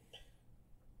 so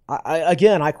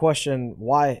I question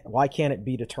why can't it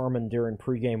be determined during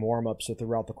pregame warmups or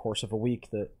throughout the course of a week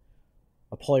that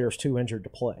a player's too injured to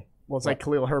play? Well, it's like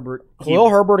Khalil Herbert. Khalil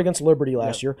Herbert against Liberty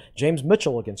last year. James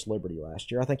Mitchell against Liberty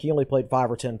last year. I think he only played 5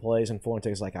 or 10 plays, and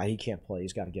Fuente's like, he can't play.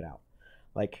 He's got to get out.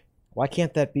 Like, why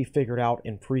can't that be figured out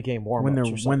in pregame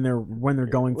warmups when they're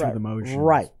going through the motions?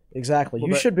 Right, exactly.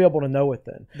 You should be able to know it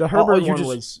then. The Herbert one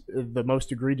was the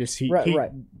most egregious. He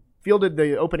fielded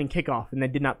the opening kickoff and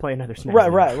then did not play another snap.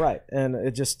 Right. And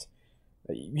it just,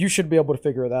 you should be able to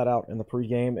figure that out in the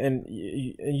pregame, and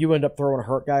you end up throwing a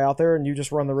hurt guy out there, and you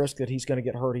just run the risk that he's going to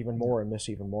get hurt even more and miss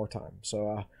even more time.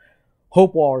 So,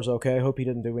 hope Waller's okay. Hope he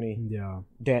didn't do any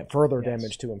further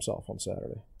damage to himself on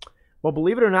Saturday. Well,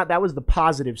 believe it or not, that was the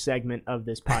positive segment of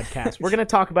this podcast. We're going to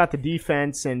talk about the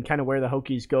defense and kind of where the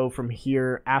Hokies go from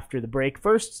here after the break.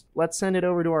 First, let's send it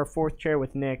over to our fourth chair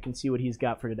with Nick and see what he's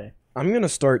got for today. I'm going to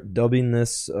start dubbing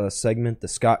this segment the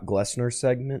Scott Glessner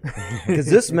segment because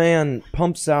this man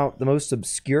pumps out the most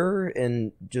obscure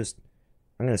and just,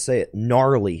 I'm going to say it,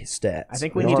 gnarly stats. I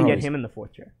think we need to get him in the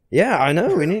fourth chair. Yeah, I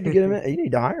know. We need to get him in. You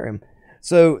need to hire him.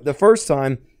 So the first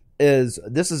time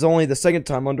this is only the second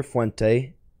time under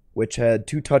Fuente, which had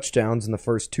 2 touchdowns in the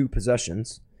first 2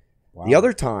 possessions. Wow. The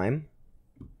other time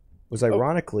was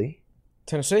ironically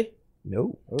Tennessee?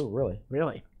 No. Oh, really?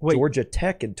 Really? Wait. Georgia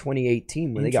Tech in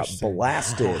 2018 when they got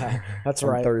blasted. That's on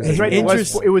right. Thursday. That's right. It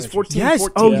was 14-14. Yes.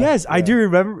 Oh, yes. I do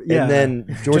remember. Yeah. And then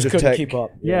Georgia just couldn't Tech keep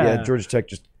up. Yeah, Georgia Tech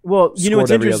just Well, you know what's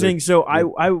scored every interesting? other- So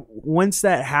I once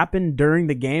that happened during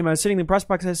the game, I was sitting in the press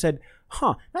box and I said,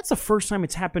 that's the first time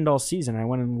it's happened all season. I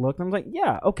went and looked and I was like,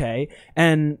 yeah, okay.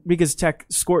 And because Tech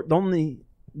scored the only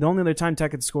other time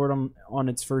Tech had scored on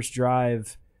its first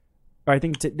drive, or I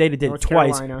think they did it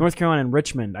twice. North Carolina and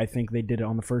Richmond, I think they did it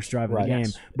on the first drive of the game.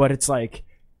 Yes. But it's like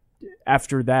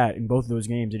after that, in both of those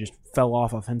games, it just fell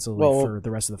off offensively for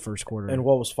the rest of the first quarter. And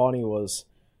what was funny was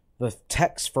the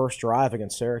Tech's first drive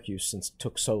against Syracuse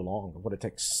took so long. Would it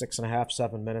take 6.5,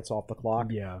 7 minutes off the clock?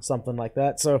 Yeah. Something like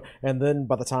that. So, and then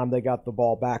by the time they got the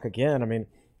ball back again, I mean,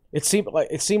 it seemed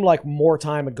like more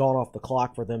time had gone off the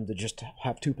clock for them to just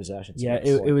have 2 possessions. Yeah,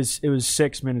 it was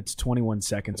 6 minutes 21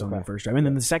 seconds on the first drive, and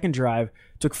then the second drive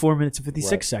took 4 minutes and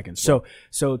 56 seconds. So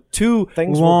 2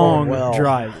 Things long were going well.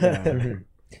 drives. Yeah.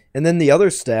 And then the other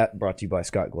stat brought to you by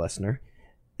Scott Glessner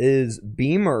is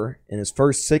Beamer in his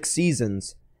first 6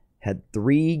 seasons had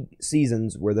 3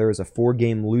 seasons where there was a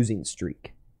 4-game losing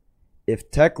streak. If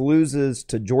Tech loses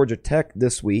to Georgia Tech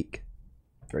this week,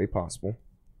 very possible,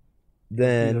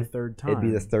 then it'd be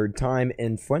the third time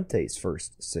in Fuente's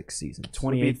first 6 seasons.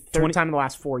 Third time in the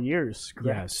last 4 years.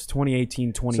 Correct? Yes,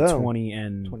 2018, 2020,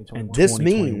 and 2021. This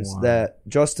means that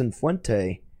Justin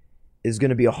Fuente is going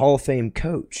to be a Hall of Fame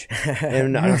coach.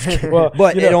 And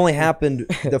it only happened,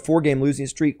 the 4-game losing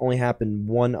streak only happened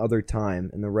one other time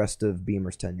in the rest of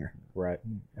Beamer's tenure. Right.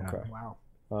 Okay.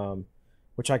 Wow.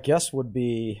 Which I guess would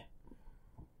be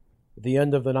the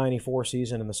end of the 94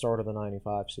 season and the start of the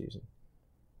 95 season.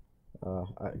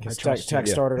 Because Tech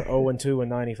started 0-2 in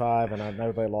 95, and I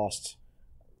know they lost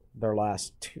their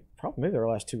last 2, probably maybe their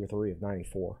last 2 or 3 of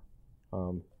 94.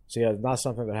 So yeah, not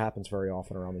something that happens very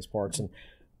often around these parts. And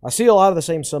I see a lot of the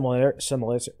same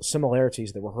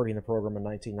similarities that were hurting the program in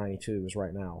 1992 as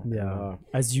right now. Yeah,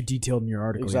 as you detailed in your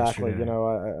article. Exactly. Yesterday. You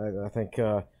know, I think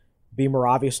Beamer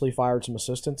obviously fired some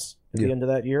assistants at the end of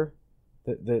that year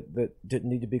that didn't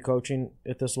need to be coaching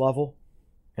at this level,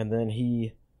 and then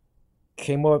he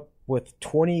came up with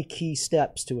 20 key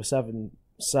steps to a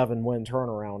 7-win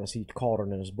turnaround, as he called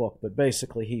it in his book. But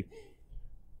basically, he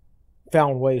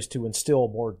found ways to instill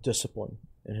more discipline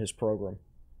in his program.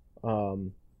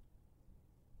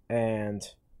 And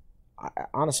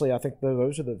honestly, I think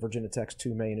those are the Virginia Tech's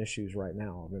 2 main issues right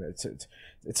now. I mean,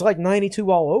 it's like 92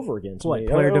 all over again. To me.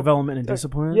 Player development and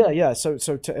discipline. Yeah.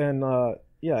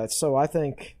 So I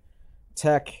think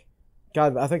Tech.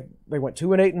 God, I think they went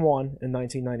 2-8-1 in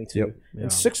 1992. Yep. Yeah.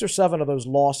 And 6 or 7 of those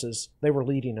losses, they were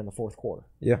leading in the fourth quarter.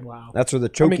 Yeah. Wow. That's where the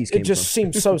chokies came it just from.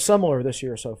 seems so similar this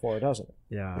year so far, doesn't it?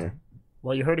 Yeah.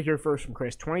 Well, you heard it here first from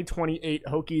Chris. 2028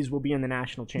 Hokies will be in the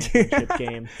national championship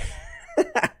game.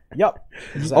 Yep.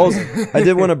 Exactly. Also, I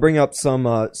did want to bring up some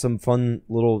fun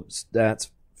little stats.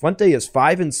 Fuente is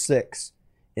 5-6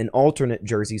 in alternate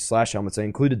jerseys / helmets. I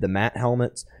included the matte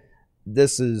helmets.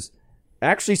 This is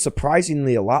actually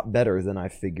surprisingly a lot better than I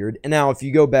figured. And now if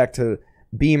you go back to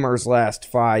Beamer's last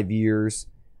 5 years,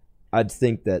 I'd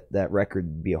think that record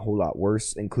would be a whole lot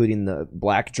worse, including the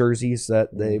black jerseys that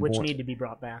they which wore. need to be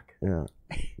brought back. Yeah.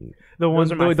 The ones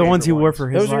are my the ones he favorite wore ones. for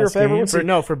his Those are your last favorite game?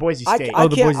 ones? For Boise State. I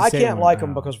the can't, Boise I State can't one. like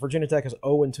them Oh. because Virginia Tech is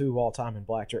 0-2 all time in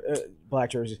black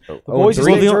jerseys. The 0-3? Boise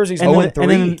State jerseys and 0-3.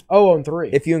 then- 0-3.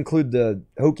 If you include the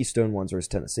Hokie Stone ones, there's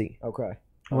Tennessee. Okay.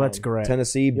 Well, that's correct.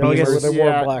 Tennessee, Yeah, I guess Beavers. they wore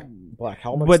Yeah. black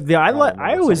helmets. But I remember,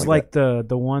 always something like liked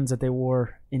the ones that they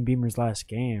wore in Beamer's last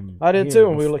game. I did Yeah. too,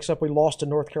 and except we lost to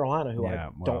North Carolina, who Yeah, I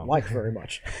well. don't like very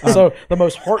much. So the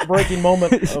most heartbreaking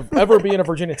moment of ever being a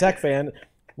Virginia Tech fan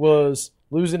was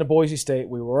losing to Boise State.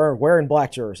 We were wearing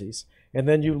black jerseys, and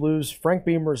then you lose Frank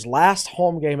Beamer's last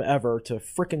home game ever to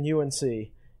frickin'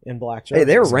 UNC in black jerseys. Hey,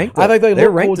 they were ranked. I think they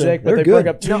They're look cool, ranked. Jake, but They're they good. bring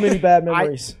up too many bad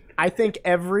memories. I think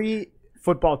every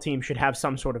football team should have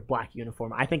some sort of black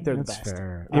uniform. I think they're the That's best.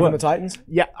 fair. Even the Titans.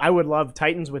 Yeah, I would love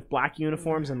Titans with black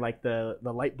uniforms and like the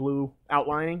light blue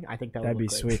outlining. I think that That'd would be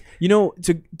look great. sweet. You know,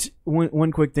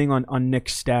 one quick thing on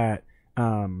Nick's stat,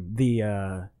 on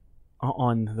the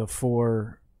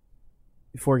four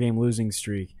game losing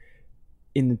streak.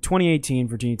 In the 2018,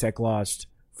 Virginia Tech lost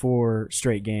 4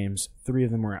 straight games. 3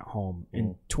 of them were at home.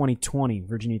 In 2020,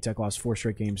 Virginia Tech lost 4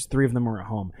 straight games. 3 of them were at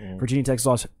home. Virginia Tech's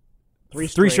lost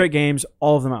 3 straight games,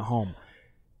 all of them at home.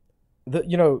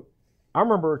 I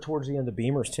remember towards the end of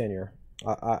Beamer's tenure,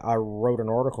 I wrote an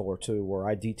article or two where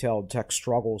I detailed Tech's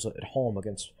struggles at home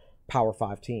against Power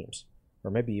 5 teams,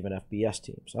 or maybe even FBS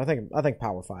teams. I think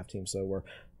Power 5 teams, though, were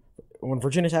when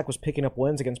Virginia Tech was picking up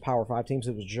wins against Power 5 teams,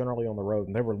 it was generally on the road,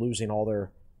 and they were losing all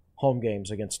their home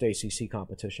games against ACC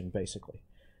competition, basically.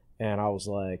 And I was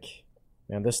like,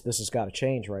 man, this has got to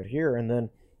change right here. And then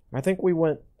I think we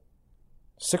went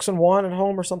 6-1 at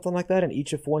home or something like that in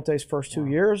each of Fuente's first 2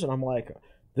 years, and I'm like,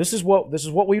 this is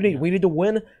what we need. We need to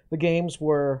win the games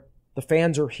where the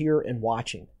fans are here and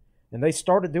watching. And they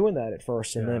started doing that at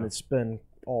first, and then it's been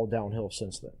all downhill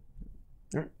since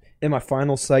then. In my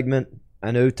final segment,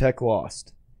 I know Tech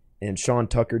lost, and Sean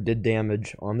Tucker did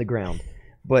damage on the ground.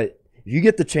 But if you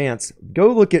get the chance, go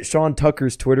look at Sean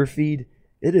Tucker's Twitter feed.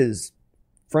 It is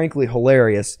frankly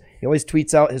hilarious. He always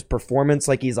tweets out his performance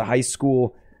like he's a high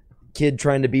school kid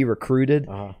trying to be recruited.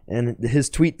 And his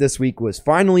tweet this week was,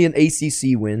 finally an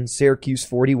ACC win, Syracuse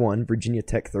 41, Virginia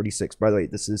Tech 36. By the way,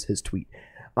 this is his tweet.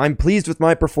 I'm pleased with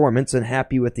my performance and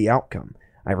happy with the outcome.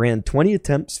 I ran 20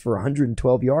 attempts for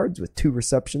 112 yards with 2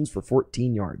 receptions for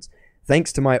 14 yards.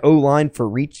 Thanks to my O-line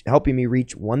for helping me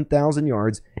reach 1,000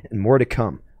 yards and more to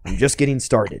come. I'm just getting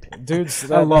started. Dudes,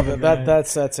 I love it, man.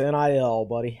 That's NIL,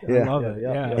 buddy. Yeah. I love it.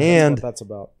 Yeah. And that's what that's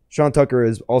about. Sean Tucker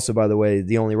is also, by the way,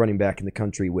 the only running back in the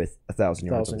country with 1,000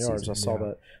 yards. 1,000 on the yards. season. I saw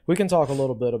that. We can talk a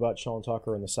little bit about Sean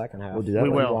Tucker in the second half. We'll do that. We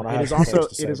What do will.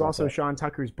 It is also Sean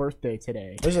Tucker's birthday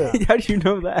today. Is it? How do you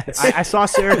know that? I saw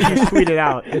Syracuse tweet it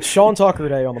out. It's Sean Tucker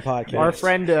Day on the podcast. Our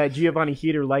friend Giovanni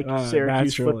Heater liked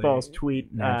Syracuse naturally. football's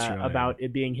tweet Naturally. about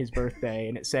it being his birthday,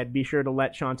 and it said, "Be sure to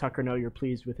let Sean Tucker know you're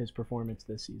pleased with his performance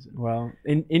this season." Well,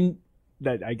 in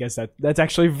that, I guess that's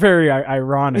actually very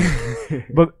ironic.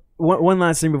 But one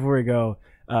last thing before we go.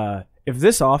 If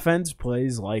this offense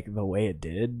plays like the way it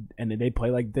did, and they play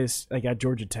like this, like at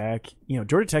Georgia Tech,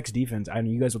 Georgia Tech's defense, I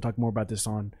know you guys will talk more about this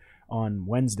on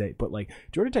Wednesday, but like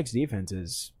Georgia Tech's defense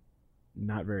is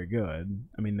not very good.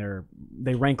 I mean,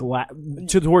 they rank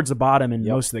towards the bottom in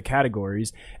most of the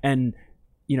categories, and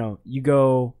you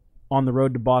go on the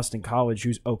road to Boston College,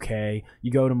 who's okay.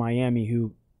 You go to Miami,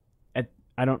 who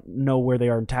I don't know where they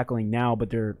are tackling now, but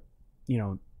they're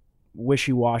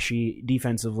wishy-washy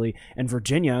defensively, and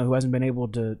Virginia, who hasn't been able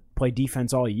to play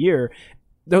defense all year.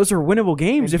 Those are winnable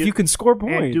games if you can score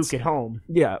points. And Duke at home.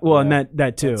 Yeah, well, and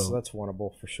that too. That's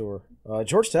winnable for sure.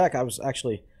 Georgia Tech, I was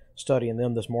actually studying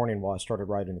them this morning while I started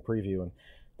writing the preview, and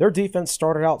their defense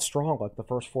started out strong, like the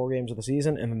first 4 games of the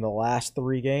season, and then the last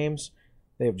 3 games,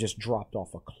 they have just dropped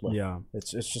off a cliff. Yeah,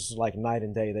 it's just like night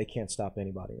and day. They can't stop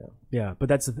anybody now. Yeah, but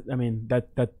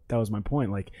that was my point.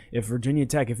 Like, if Virginia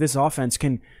Tech, if this offense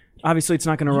can, obviously it's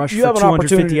not going to rush for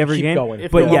 250 every game,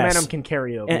 if but the momentum can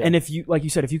carry over. And if you, like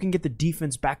you said, if you can get the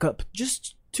defense back up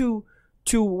just to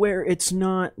where it's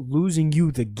not losing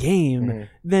you the game,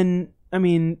 then I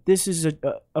mean, this is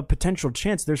a potential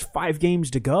chance. There's 5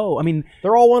 games to go. I mean,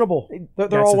 they're all winnable.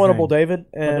 They're all winnable, David,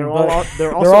 and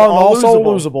they're also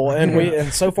losable.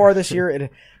 And so far this year,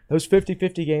 those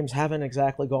 50-50 games haven't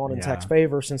exactly gone in Tech's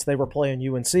favor since they were playing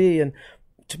UNC. And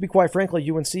to be quite frankly,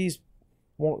 UNC's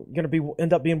going to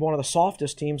end up being one of the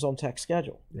softest teams on Tech's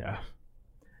schedule. Yeah.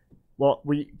 Well,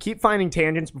 we keep finding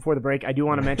tangents before the break. I do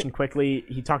want to mention quickly,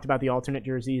 he talked about the alternate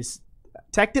jerseys.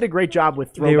 Tech did a great job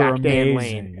with throwback Dan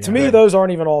Lane. Yeah. To me, those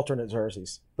aren't even alternate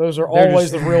jerseys. Those are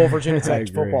always the real Virginia Tech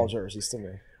football jerseys to me.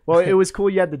 Well, it was cool.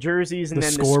 You had the jerseys, and The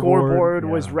then the scoreboard, scoreboard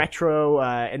was yeah. retro,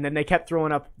 and then they kept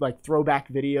throwing up like throwback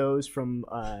videos from.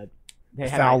 They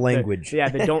had Foul the language.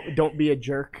 don't be a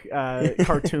jerk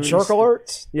cartoons. Jerk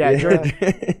alerts. Yeah, jerk.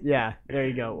 Yeah, there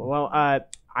you go. Well,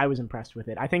 I was impressed with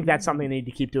it. I think that's something they need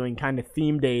to keep doing, kind of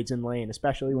themed aids in lane,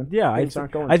 especially when things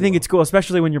aren't going. I think too it's cool,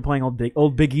 especially when you're playing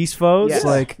old Big East foes, Yes.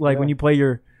 like Yeah. when you play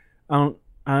your, when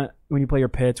you play your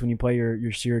Pitts, when you play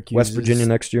your Syracuse, West Virginia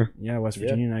next year. Yeah, West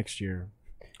Virginia next year.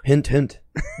 Hint, hint.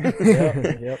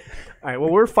 Yep. All right,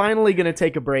 well, we're finally going to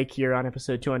take a break here on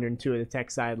episode 202 of the Tech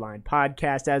Sideline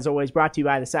podcast. As always, brought to you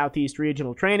by the Southeast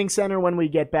Regional Training Center. When we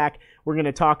get back, we're going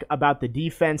to talk about the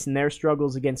defense and their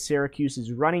struggles against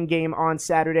Syracuse's running game on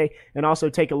Saturday, and also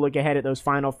take a look ahead at those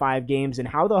final 5 games and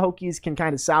how the Hokies can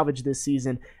kind of salvage this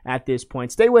season at this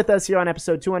point. Stay with us here on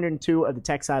episode 202 of the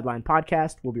Tech Sideline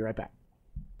podcast. We'll be right back.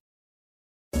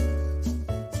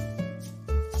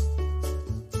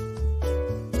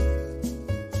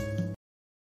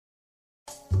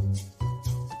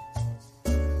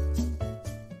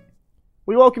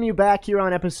 We welcome you back here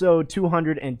on episode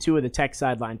 202 of the Tech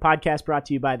Sideline podcast, brought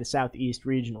to you by the Southeast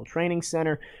Regional Training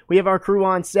Center. We have our crew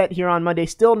on set here on Monday.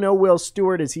 Still no Will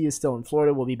Stewart, as he is still in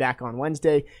Florida. We'll be back on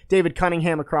Wednesday. David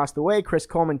Cunningham across the way, Chris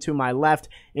Coleman to my left.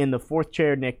 In the fourth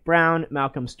chair, Nick Brown,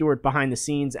 Malcolm Stewart behind the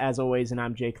scenes, as always, and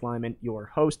I'm Jake Lyman, your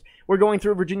host. We're going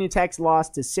through Virginia Tech's loss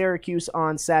to Syracuse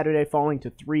on Saturday, falling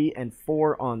to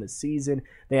 3-4 on the season.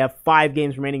 They have 5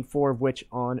 games remaining, 4 of which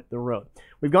on the road.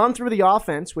 We've gone through the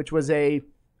offense, which was a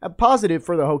positive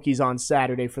for the Hokies on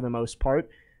Saturday for the most part.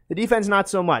 The defense, not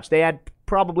so much. They had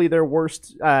probably their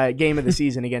worst game of the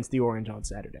season against the Orange on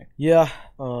Saturday. Yeah.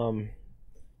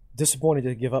 Disappointed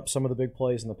to give up some of the big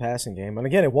plays in the passing game. And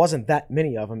again, it wasn't that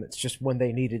many of them. It's just when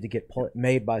they needed to get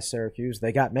made by Syracuse,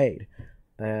 they got made.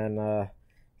 And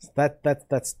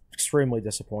that's extremely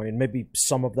disappointing. Maybe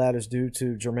some of that is due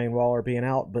to Jermaine Waller being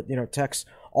out. But,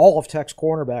 all of Tech's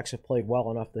cornerbacks have played well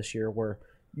enough this year where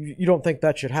you don't think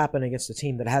that should happen against a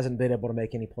team that hasn't been able to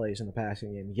make any plays in the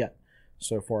passing game yet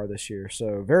so far this year.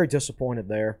 So very disappointed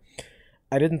there.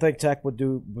 I didn't think Tech would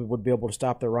be able to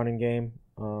stop their running game.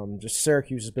 Just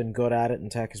Syracuse has been good at it,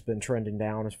 and Tech has been trending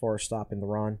down as far as stopping the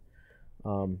run.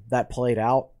 That played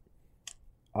out.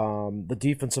 The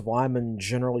defensive linemen,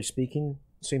 generally speaking,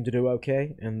 seemed to do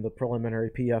okay in the preliminary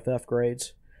PFF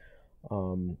grades.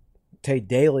 Tate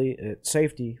Daly at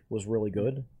safety was really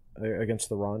good against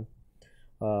the run.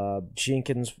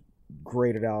 Jenkins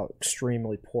graded out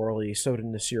extremely poorly. So did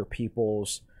Nasir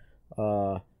Peoples.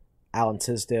 Alan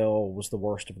Tisdale was the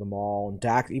worst of them all, and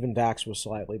Dax was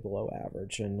slightly below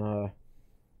average. And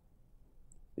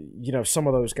some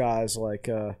of those guys like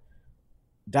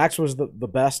Dax was the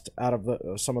best out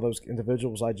of some of those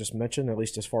individuals I just mentioned, at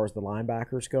least as far as the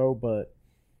linebackers go. But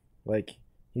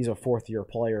he's a 4th-year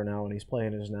player now, and he's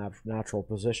playing in his natural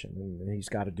position, and he's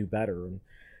got to do better. And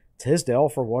Tisdale,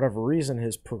 for whatever reason,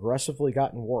 has progressively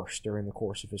gotten worse during the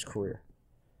course of his career.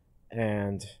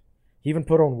 And he even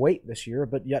put on weight this year,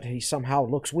 but yet he somehow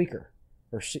looks weaker.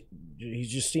 Or he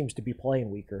just seems to be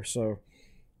playing weaker. So,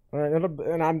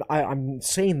 and I'm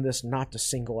saying this not to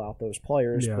single out those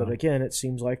players, but again, it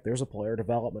seems like there's a player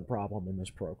development problem in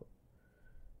this program.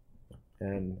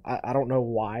 And I don't know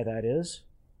why that is,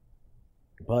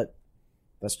 but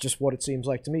that's just what it seems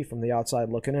like to me from the outside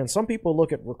looking in. Some people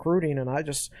look at recruiting, and I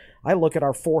look at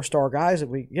our 4-star guys that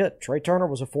we get. Trey Turner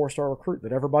was a 4-star recruit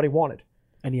that everybody wanted.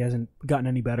 And he hasn't gotten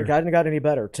any better. He hasn't gotten any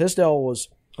better. Tisdale was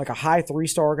like a high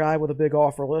 3-star guy with a big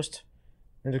offer list,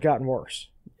 and it's gotten worse.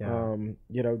 Yeah.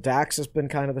 Dax has been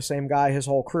kind of the same guy his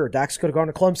whole career. Dax could have gone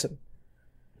to Clemson.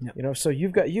 Yep. So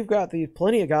you've got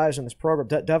plenty of guys in this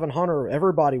program. Devin Hunter,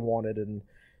 everybody wanted, and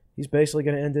he's basically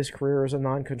going to end his career as a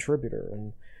non-contributor.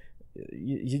 And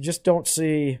you just don't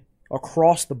see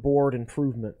across-the-board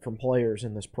improvement from players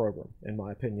in this program, in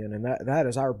my opinion, and that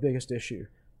is our biggest issue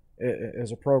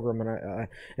as a program.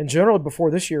 And generally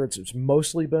before this year, it's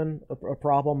mostly been a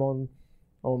problem on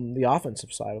the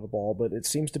offensive side of the ball, but it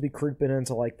seems to be creeping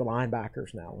into like the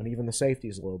linebackers now, and even the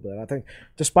safeties a little bit. I think,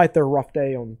 despite their rough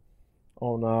day on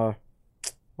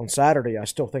Saturday, I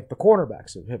still think the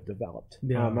cornerbacks have developed.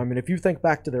 Yeah. If you think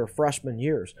back to their freshman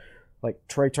years, like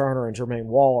Trey Turner and Jermaine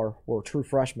Waller were true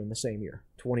freshmen the same year,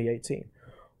 2018.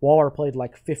 Waller played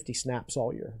like 50 snaps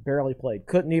all year, barely played.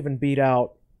 Couldn't even beat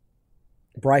out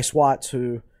Bryce Watts,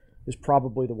 who is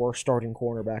probably the worst starting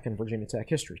cornerback in Virginia Tech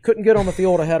history. Couldn't get on the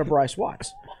field ahead of Bryce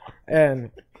Watts.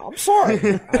 And I'm sorry.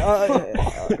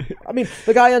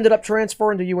 The guy ended up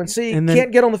transferring to UNC. And then,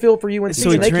 can't get on the field for UNC,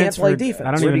 so and they can't play defense.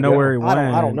 I don't even know where he went.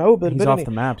 I don't know, but he's off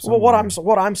the map. Well,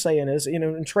 what I'm saying is,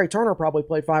 and Trey Turner probably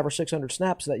played 500 or 600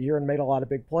 snaps that year and made a lot of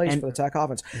big plays for the Tech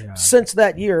offense. Yeah. Since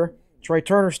that year, Trey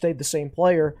Turner stayed the same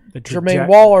player. The Jermaine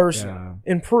Waller's yeah.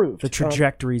 improved. The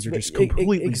trajectories are just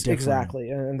completely different. Exactly,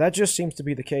 and that just seems to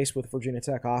be the case with Virginia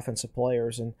Tech offensive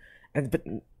players.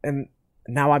 And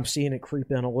now I'm seeing it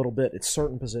creep in a little bit at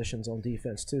certain positions on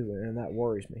defense too, and that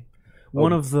worries me.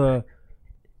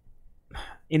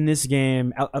 In this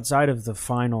game, outside of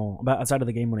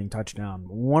the game-winning touchdown,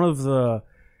 one of the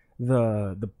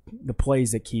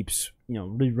plays that keeps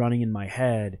rerunning in my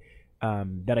head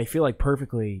that I feel like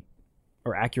perfectly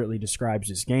or accurately describes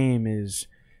this game is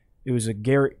it was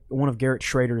one of Garrett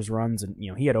Schrader's runs, and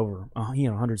he had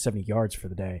 170 yards for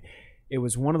the day. It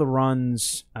was one of the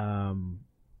runs.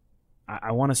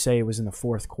 I want to say it was in the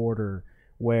fourth quarter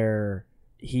where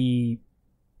he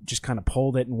just kind of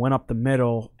pulled it and went up the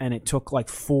middle, and it took like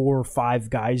 4 or 5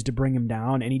 guys to bring him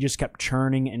down, and he just kept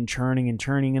churning and churning and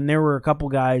churning. And there were a couple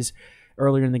guys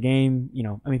earlier in the game,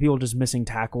 people just missing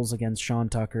tackles against Sean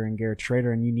Tucker and Garrett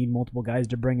Schrader, and you need multiple guys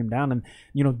to bring him down. And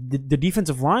the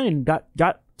defensive line got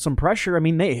some pressure. I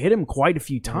mean, they hit him quite a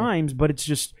few times, but it's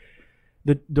just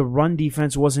the run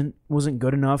defense wasn't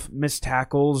good enough. Missed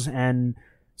tackles, and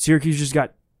Syracuse just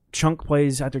got chunk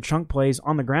plays after chunk plays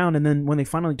on the ground, and then when they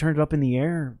finally turned it up in the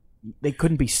air, they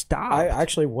couldn't be stopped. I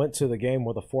actually went to the game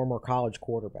with a former college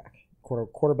quarterback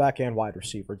and wide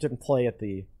receiver. Didn't play at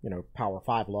the Power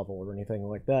 5 level or anything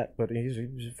like that, but he's a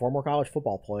former college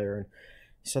football player, and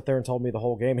he sat there and told me the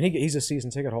whole game. And he's a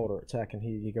season ticket holder at Tech, and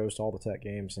he goes to all the Tech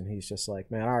games, and he's just like,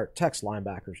 man, our Tech's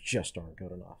linebackers just aren't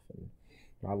good enough. And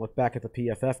I look back at the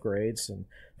PFF grades and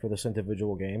for this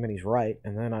individual game, and he's right.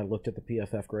 And then I looked at the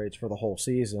PFF grades for the whole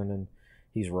season, and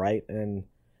he's right. And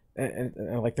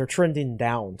like they're trending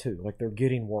down too. Like they're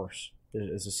getting worse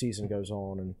as the season goes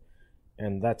on,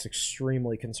 and that's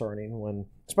extremely concerning.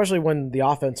 Especially when the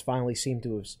offense finally seemed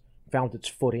to have found its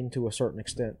footing to a certain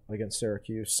extent against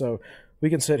Syracuse. So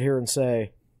we can sit here and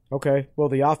say, okay, well,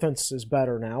 the offense is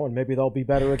better now, and maybe they'll be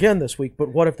better again this week. But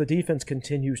what if the defense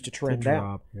continues to trend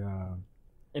down? Yeah.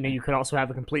 And then you could also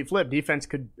have a complete flip. Defense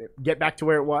could get back to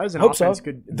where it was, and Hope offense so.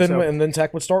 could. And then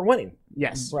Tech would start winning.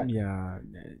 Yes. Right. Yeah.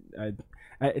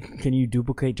 Can you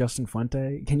duplicate Justin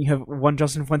Fuente? Can you have one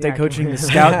Justin Fuente coaching the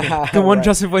scout, one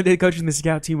Justin Fuente coaching the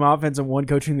scout team offense, and one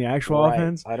coaching the actual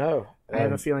offense? I know. I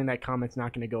have a feeling that comment's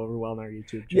not going to go over well on our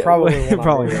YouTube channel. Yeah, probably will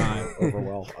Probably not over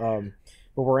well.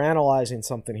 But we're analyzing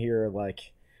something here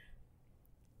like.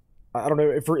 I don't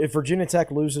know, if Virginia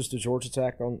Tech loses to Georgia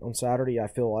Tech on Saturday, I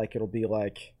feel like it'll be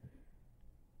like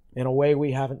in a way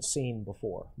we haven't seen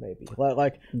before, maybe.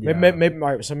 Maybe all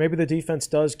right, so maybe the defense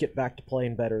does get back to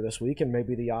playing better this week, and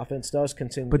maybe the offense does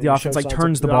continue. But the offense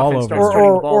turns the ball over.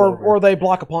 Or they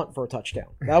block a punt for a touchdown.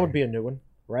 That would be a new one,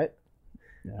 right?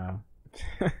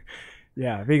 Yeah.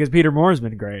 Yeah, because Peter Moore's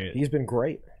been great. He's been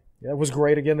great. Yeah, it was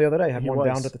great again the other day. Had one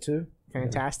down at the 2.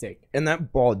 Fantastic. And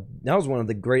that ball, that was one of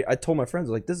the great. I told my friends,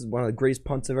 like, this is one of the greatest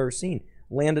punts I've ever seen.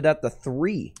 Landed at the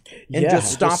 3 and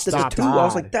just stopped at the 2. I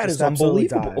was like, that is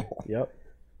unbelievable. Yep.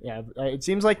 Yeah, it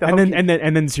seems like the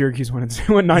and then Syracuse went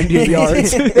 90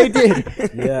 yards. They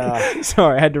did. Yeah.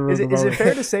 Sorry, I had to. Is it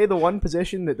fair to say the one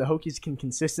position that the Hokies can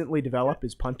consistently develop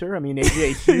is punter? I mean,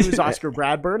 AJ Hughes, Oscar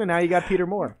Bradburn, and now you got Peter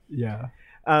Moore. Yeah.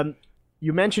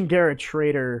 You mentioned Garrett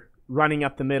Schrader running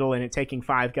up the middle and it taking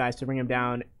 5 guys to bring him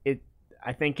down.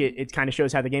 I think it kind of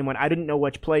shows how the game went. I didn't know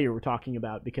which play you were talking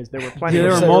about because there were plenty. Yeah,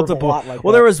 there were multiple.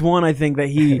 There was one I think that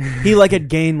he had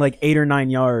gained 8 or 9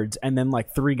 yards, and then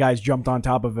 3 guys jumped on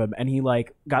top of him, and he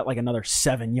got another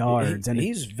 7 yards. And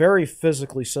he's very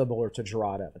physically similar to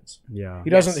Gerard Evans. Yeah, he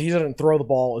doesn't throw the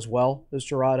ball as well as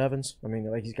Gerard Evans. I mean,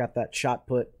 he's got that shot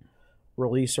put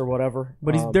release or whatever.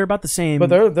 But they're about the same.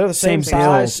 But they're the same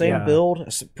size, build.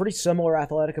 build, pretty similar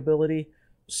athletic ability.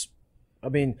 I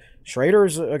mean,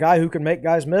 Schrader's a guy who can make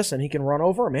guys miss, and he can run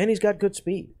over them, and he's got good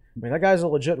speed. I mean, that guy's a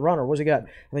legit runner. What's he got?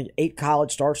 I think 8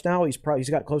 college starts now. He's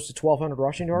got close to 1,200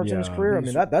 rushing yards in his career. I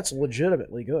mean, that's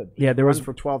legitimately good. Yeah, there was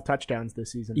for 12 touchdowns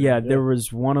this season. Yeah, there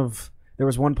was one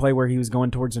play where he was going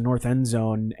towards the north end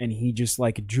zone, and he just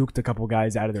juked a couple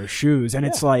guys out of their shoes, and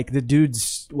it's the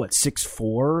dude's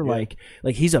 6'4", like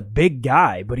he's a big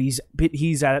guy, but he's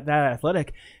that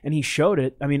athletic, and he showed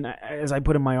it. I mean, as I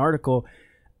put in my article,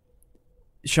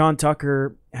 Sean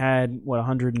Tucker had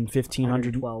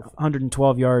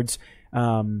 112 yards,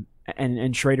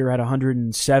 and Schrader had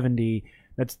 170.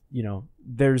 That's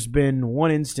there's been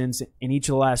one instance in each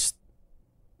of the last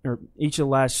 3 of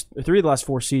the last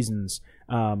 4 seasons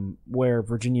where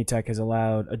Virginia Tech has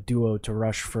allowed a duo to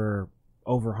rush for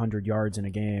over 100 yards in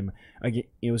a game.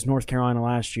 It was North Carolina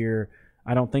last year.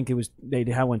 I don't think they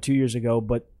had one 2 years ago,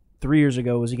 but 3 years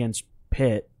ago it was against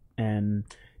Pitt, and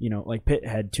Pitt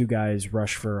had 2 guys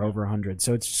rush for over 100.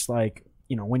 So it's just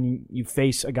when you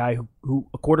face a guy who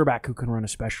a quarterback who can run,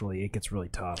 especially, it gets really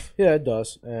tough. Yeah, it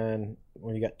does. And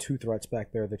when you got two threats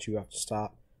back there that you have to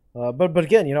stop. But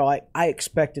again, I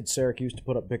expected Syracuse to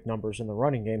put up big numbers in the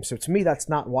running game. So to me, that's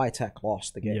not why Tech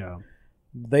lost the game. Yeah.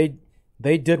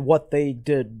 They did what they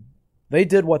did. They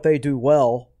did what they do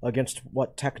well against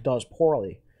what Tech does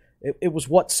poorly. It was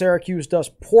what Syracuse does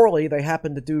poorly. They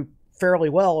happened to do fairly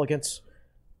well against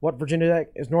what Virginia Tech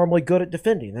is normally good at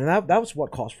defending. And that was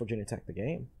what cost Virginia Tech the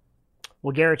game.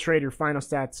 Well, Garrett Schrader, final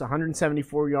stats,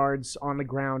 174 yards on the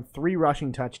ground, 3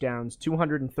 rushing touchdowns,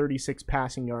 236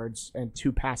 passing yards, and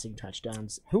 2 passing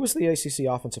touchdowns. Who was the ACC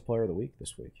Offensive Player of the Week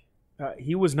this week?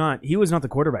 He was not the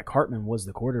quarterback. Hartman was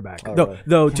the quarterback. Oh, though, really?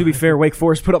 though, to be fair, Wake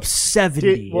Forest put up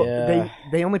 70.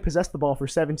 They only possessed the ball for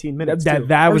 17 minutes.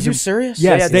 That Are was you serious?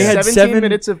 Yes, they had 17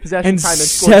 minutes of possession time and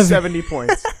scored 70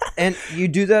 points. And you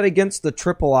do that against the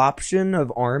triple option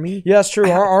of Army? Yeah, it's true.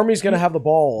 Our Army's going to have the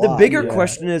ball a The lot. bigger Yeah.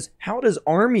 question is, how does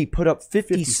Army put up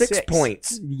 56 56.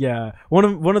 points? Yeah, one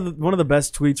of the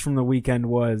best tweets from the weekend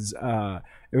was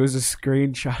it was a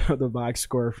screenshot of the box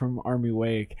score from Army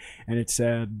Wake, and it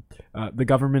said the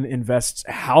government invests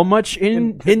how much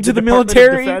into the Department of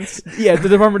military? Defense? Yeah, the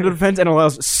Department of Defense, and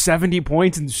allows 70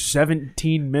 points in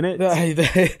 17 minutes.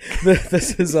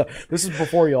 This is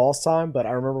before y'all's time, but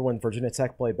I remember when Virginia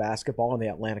Tech played basketball in the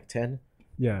Atlantic 10.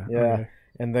 Yeah, Yeah, okay.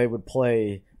 and they would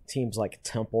play teams like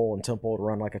Temple, and Temple would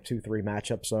run like a 2-3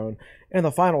 matchup zone, and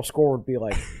the final score would be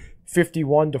like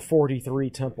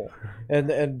 51-43 Temple,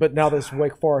 but now this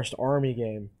Wake Forest Army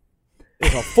game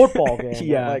is a football game.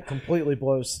 Yeah. That, like, completely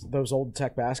blows those old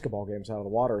Tech basketball games out of the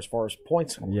water as far as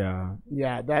points scored. Yeah.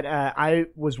 Yeah, that I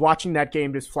was watching that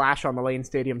game just flash on the Lane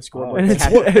Stadium scoreboard. And It's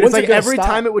when's like it gonna every stop?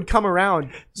 time it would come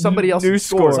around, somebody else New would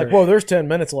score. score. It's like, whoa, there's 10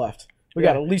 minutes left. We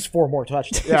got Yeah. at least 4 more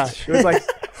touchdowns. Yeah, it was like,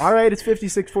 all right, it's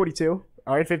 56-42.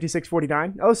 All right,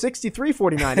 56-49. Oh,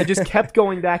 63-49. It just kept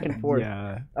going back and forth.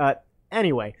 Yeah.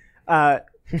 Anyway,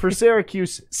 for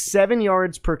Syracuse, 7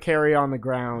 yards per carry on the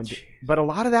ground, but a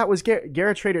lot of that was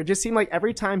Garrett Schrader. It just seemed like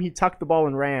every time he tucked the ball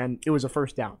and ran, it was a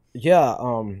first down. Yeah,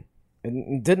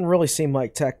 it didn't really seem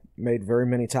like Tech made very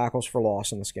many tackles for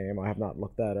loss in this game. I have not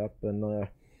looked that up, and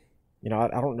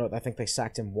I don't know. I think they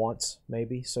sacked him once,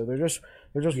 maybe. So there just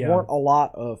weren't a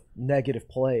lot of negative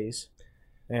plays,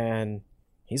 and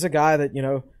he's a guy that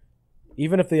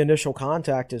even if the initial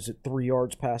contact is at 3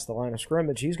 yards past the line of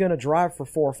scrimmage, he's going to drive for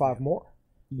 4 or 5 more.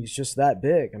 He's just that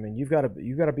big. I mean, you've got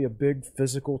to be a big,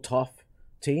 physical, tough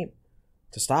team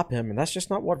to stop him, and that's just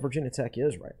not what Virginia Tech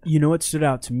is right now. You know what stood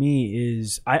out to me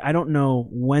is I don't know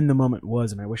when the moment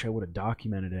was, and I wish I would have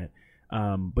documented it.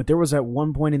 But there was at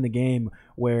one point in the game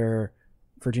where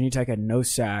Virginia Tech had no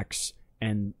sacks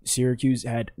and Syracuse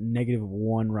had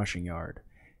 -1 rushing yard.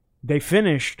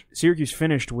 Syracuse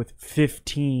finished with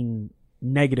 15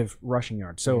 negative rushing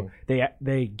yards. So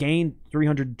they gained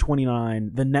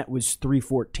 329. The net was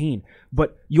 314.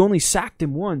 But you only sacked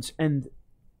him once, and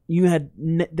they had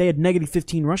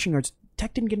 -15 rushing yards.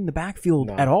 Tech didn't get in the backfield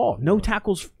at all. No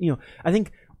tackles. I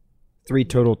think 3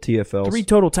 total TFLs. 3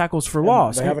 total tackles for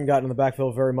loss. They haven't gotten in the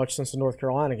backfield very much since the North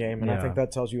Carolina game, and I Yeah. think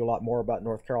that tells you a lot more about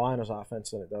North Carolina's offense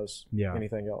than it does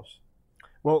anything else.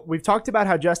 Well, we've talked about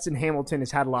how Justin Hamilton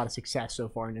has had a lot of success so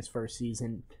far in his first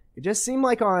season. It just seemed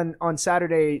like on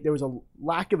Saturday there was a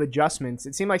lack of adjustments.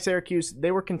 It seemed like Syracuse, they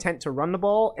were content to run the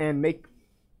ball and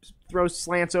throw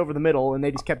slants over the middle, and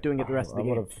they just kept doing it the rest of the I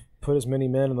would game. have put as many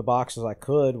men in the box as I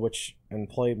could, and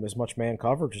played as much man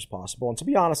coverage as possible. And to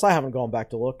be honest, I haven't gone back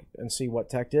to look and see what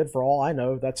Tech did. For all I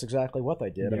know, that's exactly what they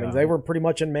did. I mean, they were pretty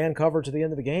much in man coverage at the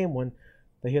end of the game when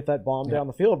they hit that bomb down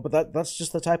the field. But that's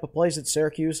just the type of plays that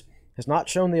Syracuse has not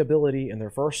shown the ability in their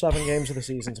first 7 games of the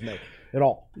season to make at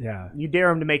all. Yeah. You dare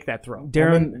him to make that throw.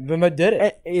 And then they did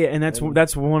it. Yeah, and that's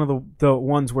one of the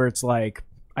ones where it's like,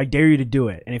 I dare you to do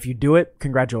it, and if you do it,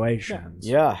 congratulations.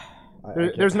 Yeah.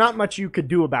 There's not much you could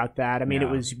do about that. I mean, it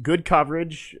was good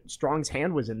coverage. Strong's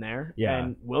hand was in there. Yeah.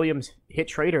 And Williams hit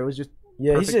Schrader. It was just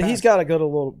Yeah, perfect he's pass. got to go a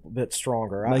little bit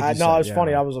stronger. Like you No, said, it was yeah.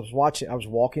 funny. I was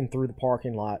walking through the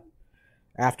parking lot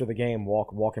after the game,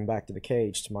 walking back to the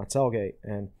cage to my tailgate,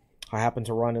 and I happened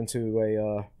to run into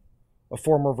a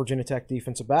former Virginia Tech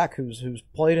defensive back who's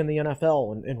played in the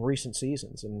NFL in recent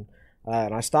seasons, and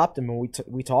I stopped him and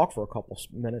we talked for a couple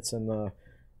minutes, and I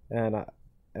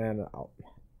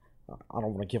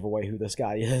don't want to give away who this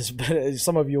guy is, but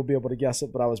some of you will be able to guess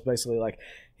it. But I was basically like,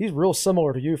 he's real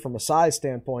similar to you from a size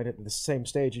standpoint at the same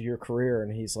stage of your career,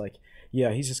 and he's like,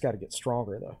 yeah, he's just got to get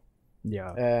stronger though.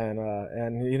 Yeah.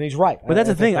 And he's right. But that's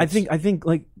the thing. I think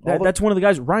like that's one of the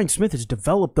guys. Ryan Smith has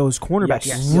developed those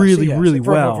cornerbacks really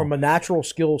well. From a natural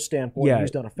skill standpoint,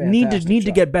 he's done a fantastic need to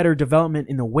job. get better development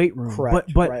in the weight room.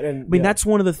 Correct. But right. And, I mean, that's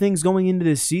one of the things going into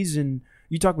this season.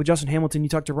 You talk with Justin Hamilton, you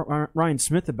talk to Ryan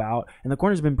Smith about, and the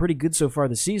corners have been pretty good so far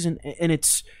this season. And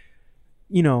it's,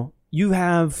 you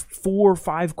have 4 or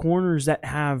 5 corners that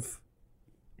have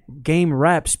game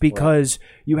reps because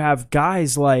you have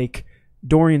guys like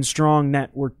Dorian Strong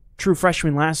that were true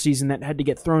freshmen last season that had to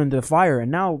get thrown into the fire,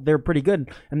 and now they're pretty good.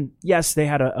 And yes, they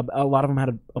had a lot of them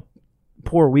had a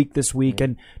poor week this week,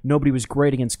 and nobody was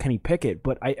great against Kenny Pickett.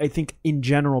 But I think in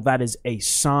general that is a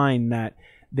sign that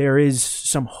there is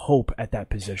some hope at that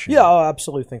position. Yeah, I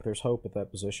absolutely think there's hope at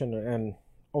that position. And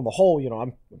on the whole,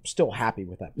 I'm still happy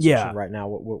with that position right now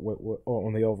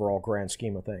on the overall grand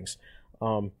scheme of things.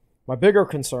 My bigger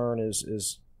concern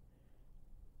is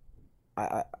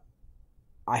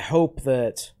I hope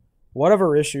that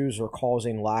whatever issues are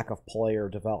causing lack of player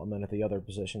development at the other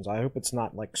positions, I hope it's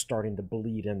not like starting to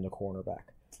bleed into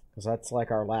cornerback, because that's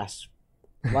like our last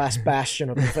bastion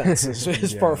of defense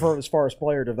as far as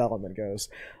player development goes.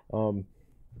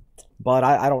 But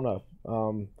I don't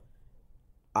know.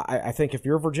 I think if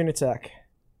you're Virginia Tech,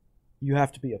 you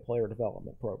have to be a player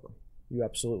development program. You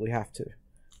absolutely have to.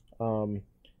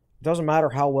 It doesn't matter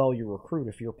how well you recruit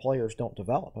if your players don't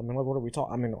develop. I mean, what are we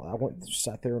talking? I mean, I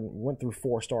sat there and went through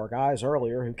 4-star guys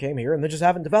earlier who came here and they just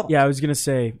haven't developed. Yeah, I was gonna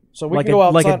say, so we like can go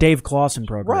out a Dave Clawson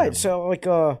program, right? So like,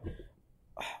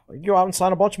 you go out and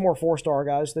sign a bunch more 4-star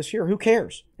guys this year. Who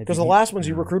cares? Because the last ones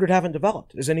you recruited haven't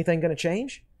developed. Is anything going to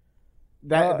change?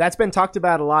 That's been talked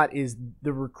about a lot, is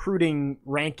the recruiting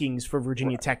rankings for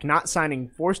Virginia Tech, not signing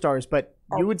 4 stars, but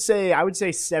I would say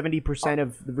 70%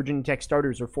 of the Virginia Tech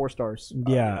starters are 4 stars.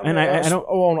 Yeah, and I don't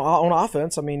on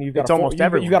offense. I mean, you've got almost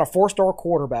everyone. You've got a 4-star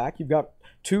quarterback. You've got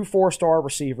 2 4-star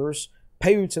receivers.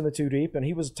 Payut's in the 2 deep, and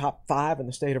he was top 5 in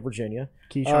the state of Virginia.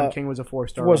 Keyshawn King was a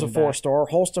 4-star. Was a 4-star.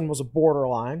 Holston was a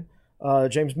borderline.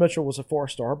 James Mitchell was a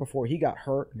 4-star before he got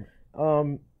hurt.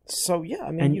 So yeah,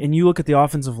 I mean, and you look at the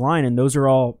offensive line, and those are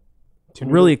all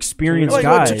really experienced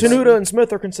guys. Tenuta and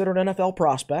Smith are considered NFL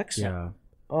prospects. Yeah.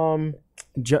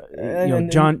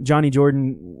 Johnny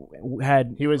Jordan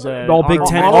he was all Big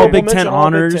Ten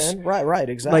honors. Right,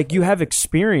 exactly. Like, you have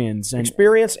experience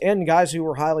and guys who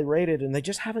were highly rated, and they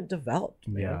just haven't developed.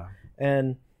 Yeah,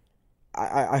 and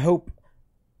I hope.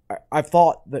 I've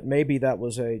thought that maybe that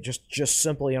was just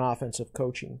simply an offensive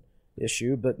coaching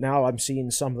issue, but now I'm seeing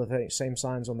some of the same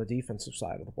signs on the defensive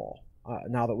side of the ball.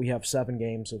 Now that we have 7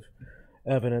 games of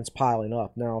evidence piling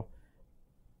up now,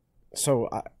 so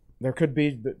there could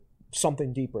be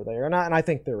something deeper there, and I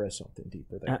think there is something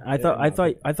deeper there. I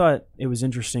thought it was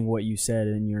interesting what you said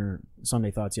in your Sunday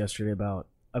Thoughts yesterday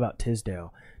about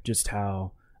Tisdale. Just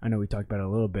how, I know we talked about it a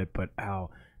little bit, but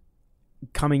how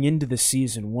coming into the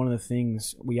season, one of the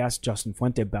things we asked Justin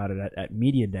Fuente about it at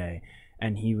Media Day.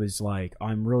 And he was like,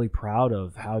 I'm really proud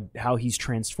of how he's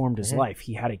transformed his life.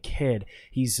 He had a kid.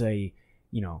 He's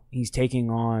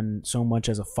taking on so much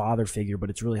as a father figure,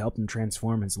 but it's really helped him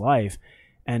transform his life.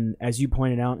 And as you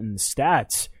pointed out in the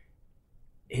stats,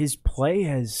 his play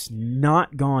has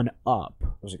not gone up.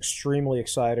 I was extremely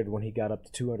excited when he got up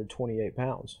to 228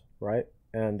 pounds, right?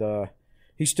 And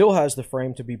he still has the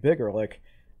frame to be bigger. Like,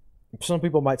 some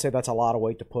people might say that's a lot of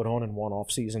weight to put on in one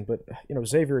off season, but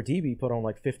Xavier Adebe put on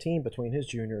like 15 between his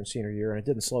junior and senior year, and it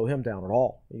didn't slow him down at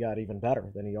all. He got even better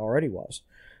than he already was,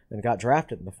 and got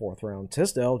drafted in the 4th round.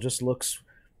 Tisdale just looks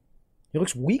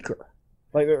weaker.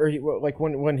 Like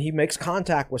when he makes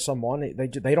contact with someone,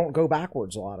 they don't go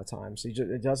backwards a lot of times.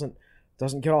 It doesn't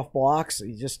get off blocks.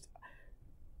 He just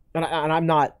and I'm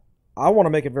not. I want to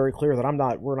make it very clear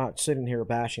that we're not sitting here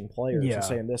bashing players and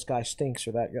saying this guy stinks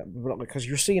or that guy, because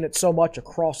you're seeing it so much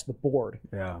across the board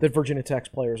that Virginia Tech's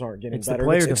players aren't getting better. The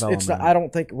player development. I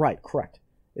don't think, right, correct.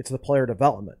 It's the player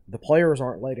development. The players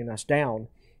aren't letting us down.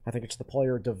 I think it's the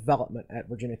player development at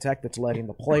Virginia Tech that's letting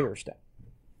the players down.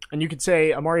 And you could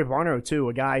say Amari Barno, too,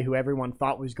 a guy who everyone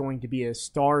thought was going to be a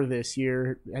star this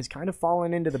year, has kind of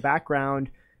fallen into the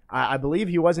background. I believe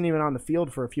he wasn't even on the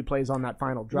field for a few plays on that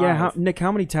final drive. Yeah, Nick,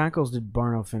 how many tackles did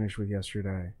Barno finish with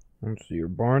yesterday? Let's see.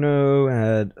 Barno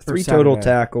had 3 total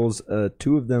tackles.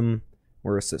 2 of them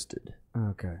were assisted.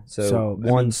 Okay. So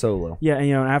 1 solo. Yeah,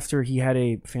 and after he had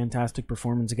a fantastic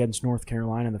performance against North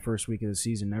Carolina in the first week of the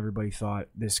season, everybody thought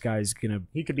this guy's gonna.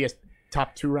 He could be a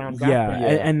top 2-round guy. Yeah,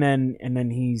 and then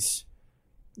he's,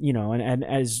 and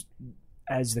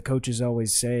as the coaches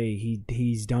always say,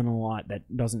 he's done a lot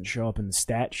that doesn't show up in the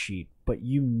stat sheet, but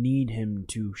you need him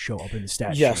to show up in the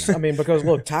stat sheet. Yes, I mean, because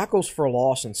look, tackles for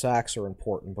loss and sacks are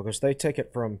important because they take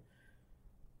it from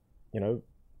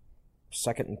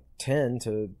 2nd and 10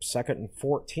 to 2nd and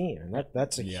 14, and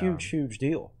that's a huge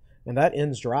deal, and that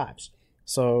ends drives.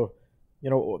 So,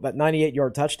 that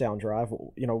 98-yard touchdown drive,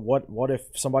 what if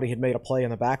somebody had made a play in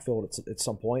the backfield at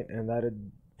some point, and that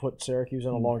had put Syracuse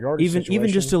in a long yardage situation? Even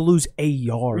just to lose a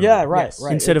yard. Yeah, right. Yes.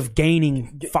 Right. Instead of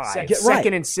gaining 5.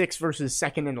 Second and 6 versus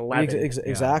 2nd and 11.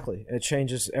 Exactly. It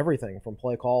changes everything from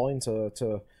play calling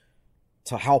to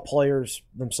how players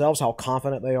themselves, how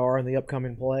confident they are in the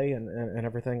upcoming play and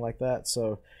everything like that.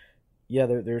 So, yeah,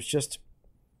 there's just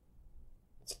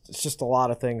it's just a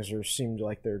lot of things that seem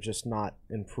like they're just not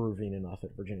improving enough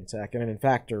at Virginia Tech, and in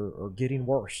fact are getting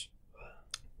worse.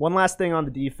 One last thing on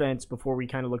the defense before we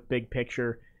kind of look big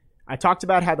picture. I talked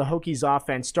about how the Hokies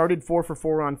offense started 4 for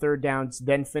 4 on third downs,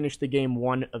 then finished the game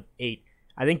 1 of 8.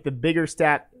 I think the bigger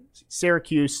stat,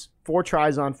 Syracuse, 4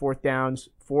 tries on fourth downs,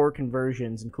 4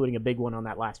 conversions, including a big one on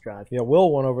that last drive. Yeah,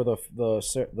 Will went over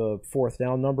the fourth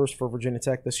down numbers for Virginia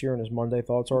Tech this year in his Monday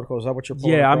Thoughts article. Is that what you're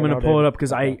pulling up? Yeah, I'm going to pull it up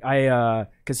because okay.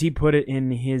 because he put it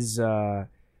in his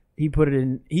he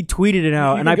tweeted it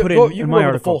out, and I put it in my article.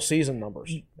 article. The full season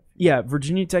numbers. Yeah,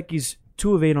 Virginia Tech is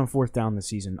 2 of 8 on fourth down this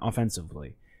season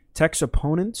offensively. Tech's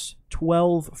opponents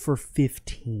 12 for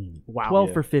 15. Wow.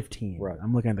 12 for 15. Right.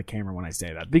 I'm looking at the camera when I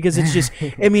say that because it's just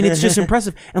it's just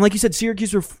impressive. And like you said,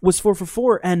 Syracuse was 4 for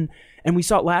 4 and we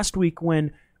saw it last week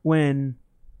when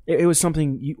it was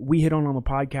something we hit on the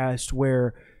podcast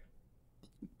where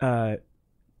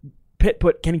Pitt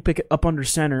put Kenny Pickett up under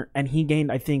center, and he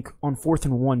gained, I think, on 4th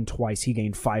and 1 twice, he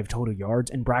gained 5 total yards,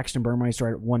 and Braxton Burmeister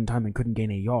at one time and couldn't gain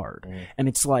a yard. And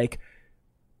it's like,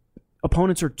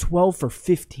 opponents are 12 for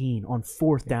 15 on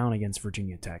fourth down against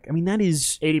Virginia Tech. I mean, that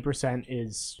is 80%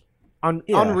 is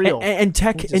unreal. And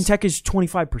Tech is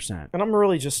 25%. And I'm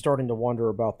really just starting to wonder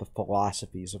about the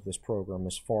philosophies of this program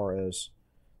as far as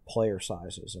player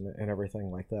sizes and everything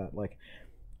like that. Like,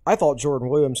 I thought Jordan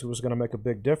Williams was going to make a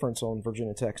big difference on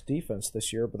Virginia Tech's defense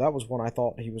this year, but that was when I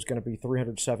thought he was going to be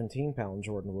 317-pound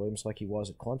Jordan Williams like he was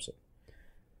at Clemson.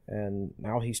 And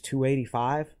now he's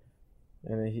 285,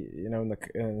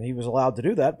 and he was allowed to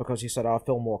do that because he said, I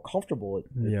feel more comfortable at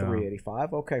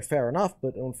 385. Okay, fair enough,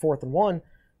 but on 4th and 1,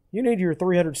 you need your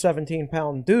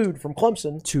 317-pound dude from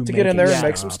Clemson to get in there and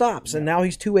make some stops. And now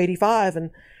he's 285,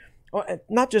 and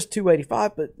not just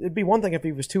 285, but it'd be one thing if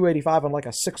he was 285 on like a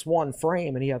 6'1"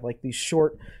 frame and he had like these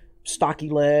short, stocky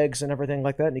legs and everything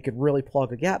like that, and he could really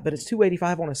plug a gap. But it's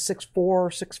 285 on a 6'4",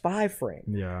 6'5" frame.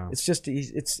 Yeah, it's just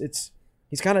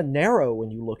he's kind of narrow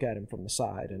when you look at him from the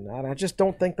side, and I just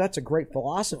don't think that's a great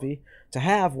philosophy to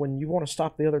have when you want to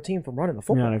stop the other team from running the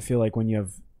football. Yeah, and I feel like when you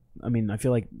have. I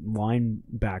feel like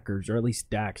linebackers, or at least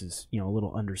Dax, is a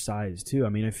little undersized too. I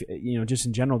mean, if just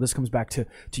in general, this comes back to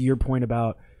your point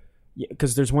about.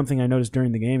 Because there's one thing I noticed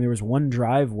during the game. There was one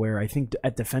drive where I think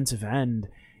at defensive end,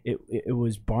 it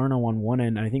was Barno on one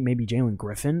end, and I think maybe Jalen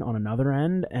Griffin on another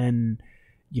end. And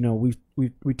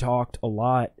we talked a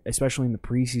lot, especially in the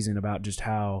preseason, about just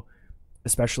how,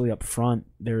 especially up front,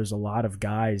 there's a lot of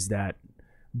guys that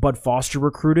Bud Foster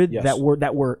recruited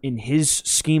that were in his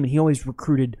scheme, and he always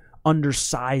recruited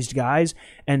undersized guys.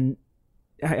 And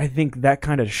I think that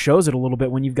kind of shows it a little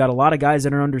bit when you've got a lot of guys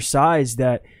that are undersized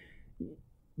that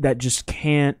just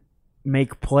can't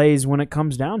make plays when it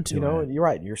comes down to it. You're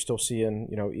right. You're still seeing,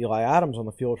 Eli Adams on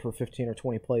the field for 15 or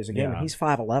 20 plays a game, and he's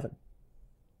 5'11".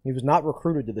 He was not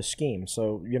recruited to the scheme.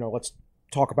 So, let's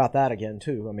talk about that again,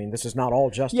 too. I mean, this is not all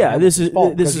just this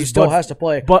is he still has to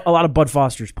play. But a lot of Bud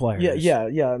Foster's players. Yeah.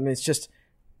 I mean, it's just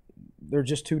they're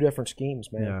just two different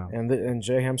schemes, man. Yeah. And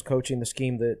J-Ham's coaching the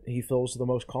scheme that he feels the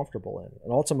most comfortable in.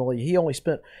 And ultimately,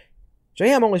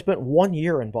 J-Ham only spent 1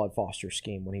 year in Bud Foster's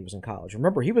scheme when he was in college.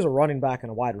 Remember, he was a running back and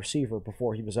a wide receiver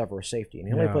before he was ever a safety, and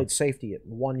he only played safety at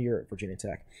 1 year at Virginia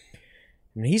Tech.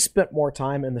 And he spent more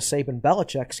time in the Saban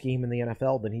Belichick scheme in the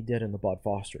NFL than he did in the Bud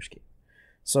Foster scheme.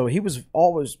 So he just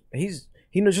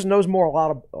knows more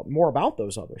about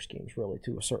those other schemes, really,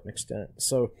 to a certain extent.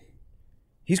 So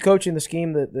he's coaching the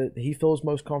scheme that he feels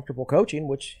most comfortable coaching,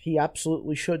 which he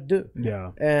absolutely should do.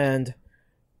 Yeah.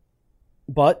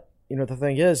 But the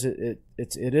thing is, it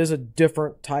is a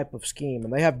different type of scheme,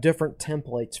 and they have different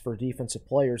templates for defensive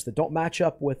players that don't match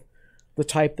up with the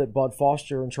type that Bud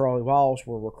Foster and Charlie Wiles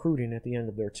were recruiting at the end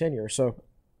of their tenure. So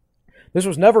this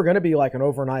was never going to be like an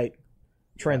overnight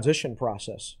transition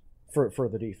process for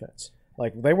the defense.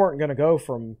 Like, they weren't going to go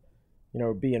from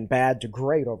being bad to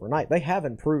great overnight. They have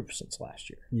improved since last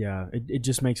year. Yeah, it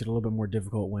just makes it a little bit more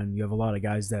difficult when you have a lot of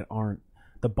guys that aren't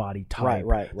the body type,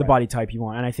 right. body type you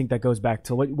want. And I think that goes back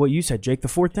to what you said, Jake, the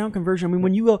fourth down conversion. I mean,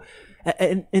 when you go,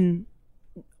 and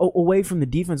away from the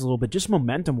defense a little bit, just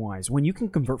momentum wise, when you can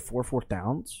convert 4 fourth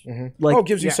downs, it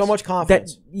gives you so much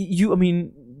confidence.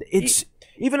 It's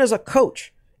even as a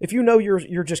coach, if you know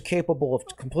you're just capable of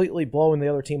completely blowing the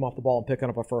other team off the ball and picking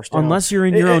up a first down. Unless you're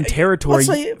in your own territory, let's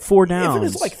say 4 downs.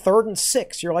 If it's like 3rd and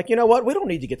 6, you're like, you know what? We don't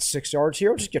need to get 6 yards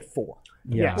here. We'll just get 4.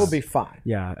 Yeah, we'll be fine.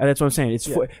 Yeah, that's what I'm saying. It's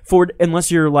four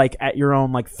unless you're like at your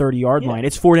own like 30-yard line.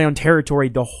 It's 4 down territory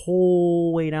the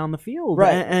whole way down the field.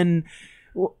 Right. And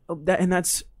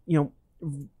that's,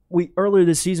 earlier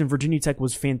this season, Virginia Tech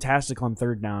was fantastic on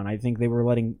 3rd down. I think they were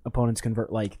letting opponents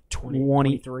convert like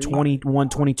 21,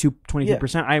 22,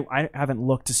 23%. I haven't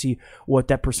looked to see what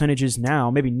that percentage is now.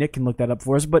 Maybe Nick can look that up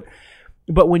for us. But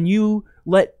when you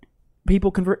let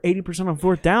people convert 80% on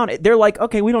 4th down, they're like,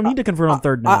 okay, we don't need to convert on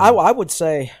 3rd down. I would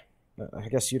say, I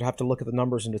guess you'd have to look at the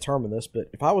numbers and determine this, but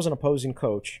if I was an opposing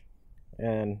coach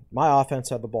and my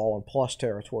offense had the ball in plus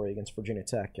territory against Virginia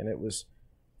Tech and it was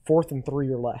 4th and 3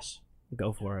 or less,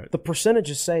 go for it. The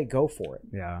percentages say go for it.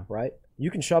 Yeah. Right?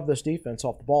 You can shove this defense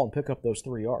off the ball and pick up those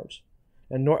 3 yards.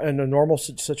 And a normal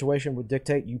situation would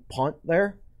dictate you punt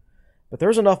there. But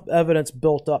there's enough evidence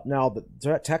built up now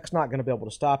that Tech's not going to be able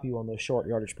to stop you on those short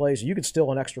yardage plays. You could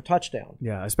steal an extra touchdown.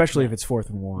 Yeah, especially if it's 4th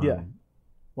and 1. Yeah.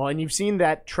 Well, and you've seen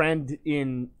that trend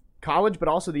in college, but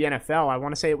also the NFL. I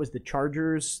want to say it was the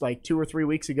Chargers like 2 or 3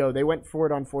 weeks ago. They went for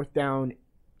it on 4th down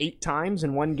 8 times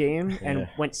in one game and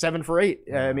went 7 for 8.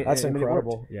 That's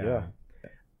incredible.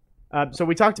 So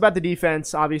we talked about the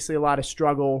defense. Obviously, a lot of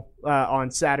struggle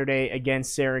on Saturday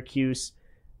against Syracuse.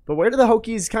 But where do the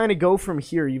Hokies kind of go from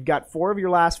here? You've got 4 of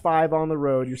your last 5 on the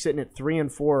road. You're sitting at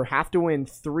 3-4. Have to win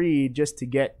 3 just to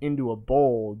get into a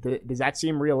bowl. Does that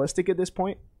seem realistic at this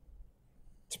point?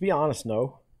 To be honest,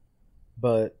 no.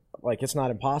 But it's not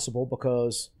impossible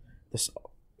because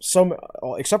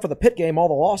except for the Pitt game, all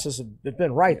the losses have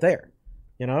been right there,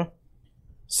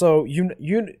 So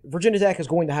Virginia Tech is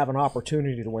going to have an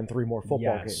opportunity to win 3 more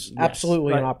football games.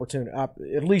 Absolutely an opportunity,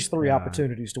 at least 3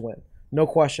 opportunities to win. No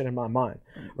question in my mind.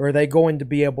 Or are they going to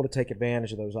be able to take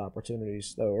advantage of those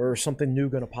opportunities, though? Or is something new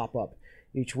going to pop up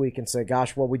each week and say,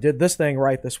 gosh, well, we did this thing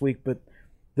right this week, but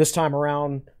this time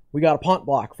around we got a punt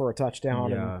block for a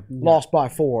touchdown and lost by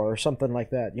 4 or something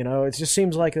like that. It just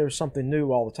seems like there's something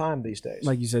new all the time these days.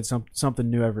 Like you said, something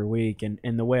new every week.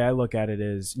 And the way I look at it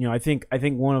is, I think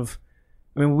it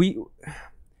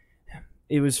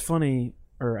was funny,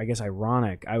 or I guess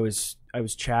ironic. I was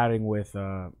chatting with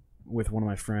one of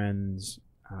my friends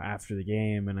after the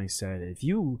game, and I said, if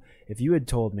you had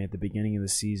told me at the beginning of the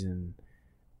season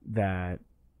that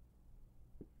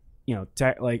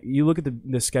you look at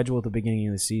the schedule at the beginning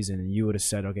of the season, and you would have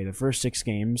said, okay, the first six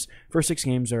games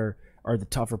are the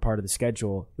tougher part of the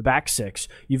schedule. The back 6,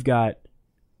 you've got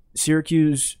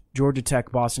Syracuse, Georgia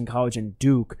Tech, Boston College, and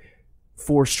Duke.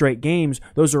 4 straight games.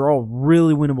 Those are all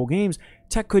really winnable games.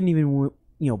 Tech couldn't even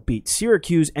beat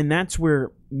Syracuse, and that's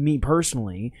where me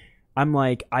personally, I'm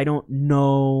like, I don't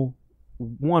know,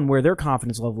 one, where their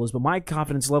confidence level is, but my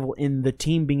confidence level in the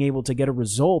team being able to get a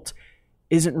result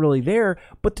isn't really there.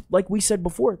 But like we said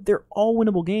before, they're all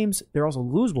winnable games. They're also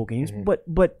losable games,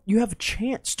 but you have a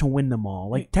chance to win them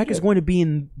all. Tech is going to be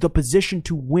in the position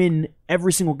to win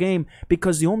every single game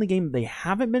because the only game they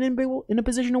haven't been in a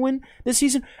position to win this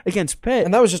season against Pitt.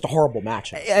 And that was just a horrible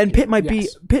matchup. And Pitt might be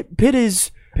Pitt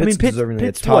is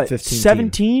Pitt's top what, 15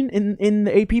 17 in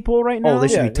the AP poll right now. Oh, they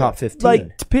should be top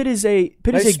 15. Pitt is a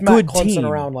They good Clemson team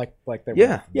around like they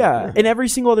Yeah. were. In every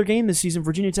single other game this season,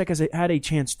 Virginia Tech has had a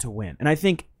chance to win. And I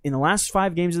think in the last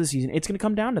 5 games of the season, it's going to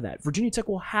come down to that. Virginia Tech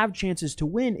will have chances to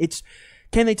win.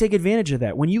 Can they take advantage of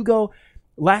that? When you go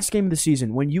last game of the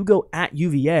season, when you go at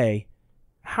UVA,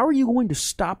 how are you going to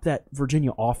stop that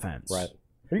Virginia offense? Right.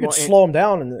 You can slow them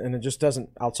down, and it just doesn't,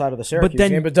 outside of the Syracuse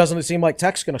game, but doesn't seem like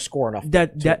Tech's going to score enough.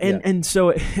 And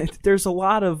so there's a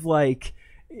lot of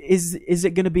is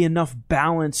it going to be enough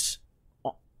balance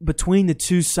between the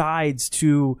two sides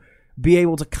to be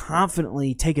able to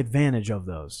confidently take advantage of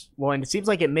those? Well, and it seems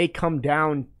like it may come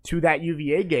down to that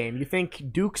UVA game. You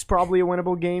think Duke's probably a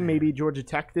winnable game, maybe Georgia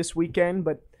Tech this weekend,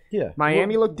 but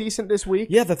Miami looked decent this week.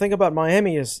 Yeah, the thing about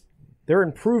Miami is they're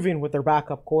improving with their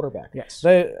backup quarterback. Yes.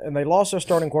 They lost their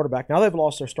starting quarterback. Now they've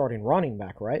lost their starting running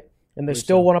back, right? And they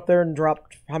still went up there and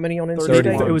dropped how many on NC State?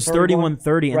 It was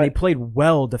 31-30, and they played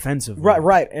well defensively.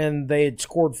 Right. And they had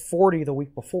scored 40 the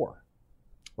week before,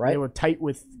 right? They were tight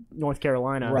with North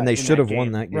Carolina. And they should have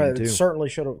won that game, right, too.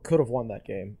 Certainly could have won that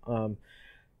game.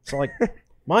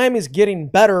 Miami's getting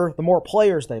better the more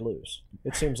players they lose,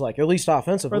 it seems like, at least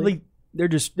offensively. They're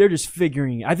just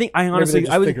figuring. I honestly,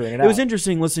 it was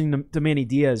interesting listening to Manny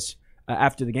Diaz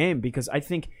after the game because I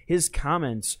think his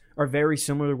comments are very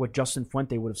similar to what Justin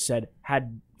Fuente would have said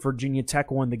had Virginia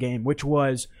Tech won the game, which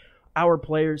was our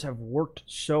players have worked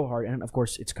so hard, and of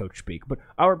course it's coach speak, but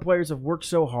our players have worked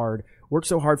so hard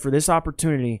for this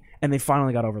opportunity, and they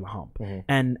finally got over the hump. Mm-hmm.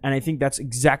 And I think that's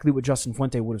exactly what Justin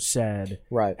Fuente would have said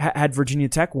Right. had Virginia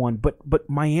Tech won. But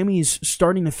Miami's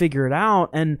starting to figure it out,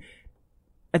 and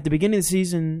at the beginning of the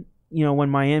season, you know, when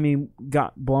Miami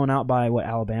got blown out by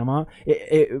Alabama,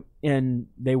 and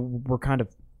they were kind of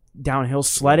downhill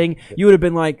sledding, you would have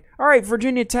been like, all right,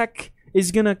 Virginia Tech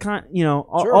is going to, you know,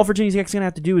 all Virginia Tech's going to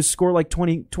have to do is score like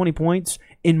 20 points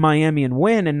in Miami and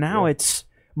win, and now it's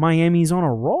Miami's on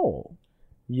a roll.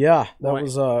 Yeah, that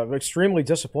was extremely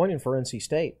disappointing for NC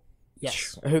State.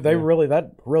 Yes.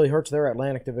 That really hurts their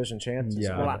Atlantic Division chances.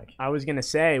 Yeah. Well, I was going to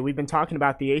say, we've been talking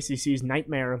about the ACC's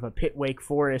nightmare of a Pitt-Wake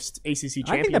Forest ACC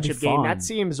championship game. fun. That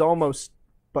seems almost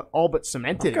all but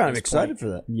cemented. I'm kind of excited for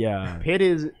that. Yeah. Pitt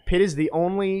is the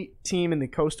only team in the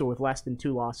Coastal with less than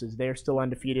 2 losses. They're still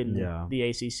undefeated in the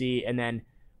ACC. And then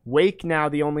Wake now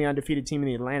the only undefeated team in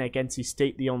the Atlantic. NC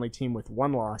State the only team with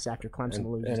 1 loss after Clemson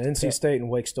loses. And NC State and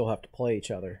Wake still have to play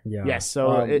each other. Yeah. Yes.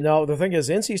 So no, the thing is,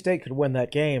 NC State could win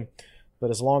that game,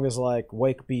 but as long as like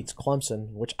Wake beats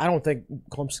Clemson, which I don't think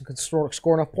Clemson can score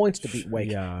enough points to beat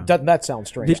Wake. Yeah. Doesn't that sound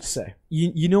strange to say?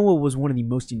 You know what was one of the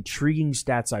most intriguing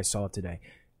stats I saw today?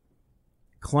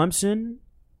 Clemson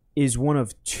is one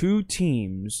of 2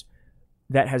 teams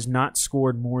that has not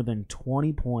scored more than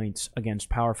 20 points against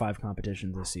Power 5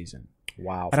 competitions this season.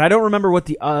 Wow. And I don't remember what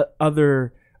the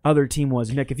other team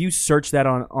was. Nick, if you search that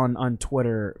on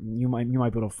Twitter, you might be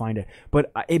able to find it.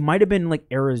 But it might have been like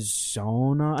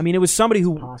Arizona. I mean, it was somebody who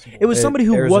wasn't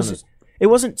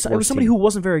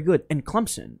very good, and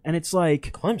Clemson. And it's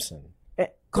like Clemson.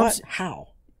 Clemson. How?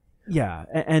 Yeah,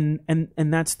 and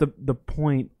that's the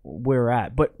point we're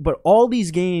at. But all these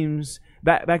games,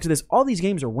 back to this, all these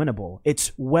games are winnable.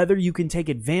 It's whether you can take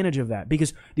advantage of that,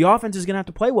 because the offense is going to have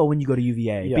to play well when you go to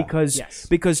UVA. Yeah.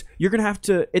 Because you're going to have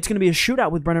to. It's going to be a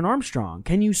shootout with Brennan Armstrong.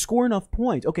 Can you score enough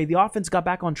points? Okay, the offense got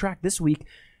back on track this week,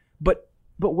 but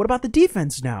what about the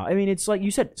defense now? I mean, it's like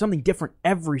you said, something different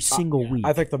every single week.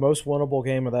 I think the most winnable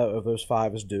game of those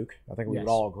 5 is Duke. I think we would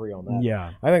all agree on that.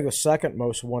 Yeah. I think the second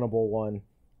most winnable one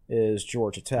is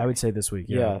Georgia Tech. I would say this week.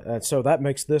 Yeah, and so that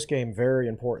makes this game very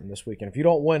important this week. And if you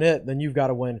don't win it, then you've got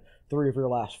to win 3 of your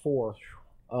last 4.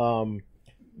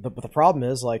 But the problem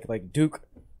is, like Duke's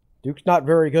not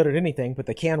very good at anything, but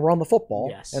they can run the football.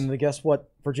 Yes. And guess what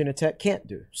Virginia Tech can't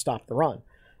do? Stop the run.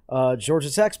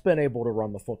 Georgia Tech's been able to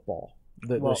run the football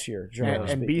this year.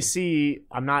 And BC,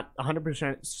 I'm not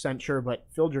 100% sure, but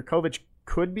Phil Dracovic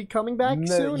could be coming back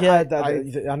soon. Yeah,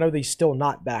 I know he's still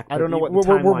not back. I don't know what the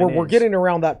we're timeline is. getting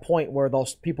around that point where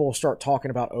those people will start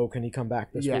talking about, can he come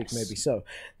back this week? Maybe so.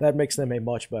 That makes them a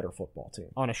much better football team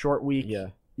On a short week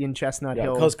in Chestnut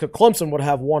Hill. Because Clemson would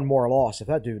have 1 more loss if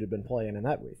that dude had been playing in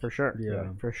that week. For sure.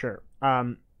 Yeah. For sure.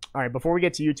 All right, before we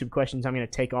get to YouTube questions, I'm going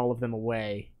to take all of them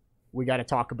away. We got to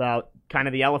talk about kind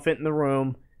of the elephant in the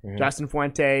room. Mm-hmm. Justin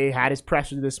Fuente had his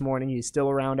presser this morning. He's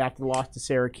still around after the loss to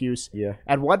Syracuse. Yeah.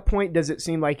 At what point does it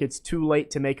seem like it's too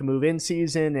late to make a move in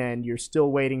season and you're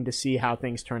still waiting to see how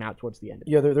things turn out towards the end of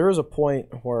it? Yeah, there is a point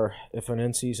where if an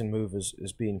in-season move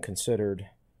is being considered,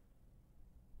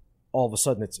 all of a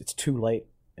sudden it's too late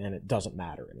and it doesn't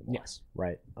matter anymore. Yes.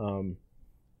 Right.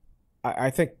 I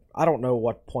think, I don't know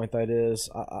what point that is.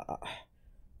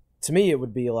 To me, it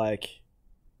would be like,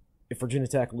 if Virginia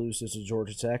Tech loses to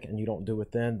Georgia Tech and you don't do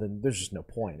it then there's just no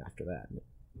point after that.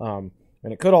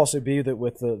 And it could also be that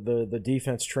with the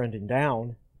defense trending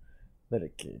down, that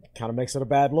it kind of makes it a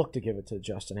bad look to give it to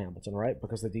Justin Hamilton, right?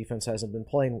 Because the defense hasn't been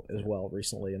playing as well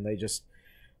recently, and they just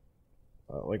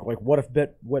like what if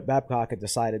Whit Babcock had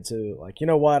decided to, like, you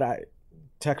know what,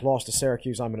 Tech lost to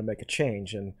Syracuse, I'm going to make a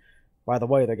change, and by the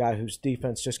way, the guy whose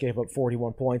defense just gave up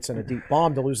 41 points and a deep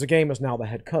bomb to lose the game is now the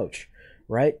head coach.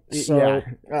 Right, so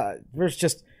there's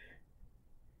just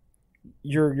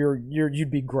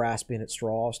you'd be grasping at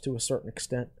straws to a certain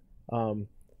extent. I'm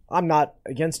not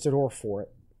against it or for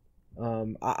it.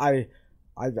 I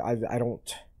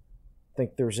don't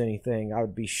think there's anything. I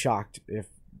would be shocked if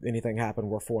anything happened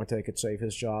where Fuente could save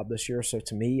his job this year. So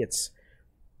to me, I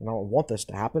don't want this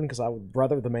to happen because I would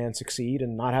rather the man succeed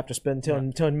and not have to spend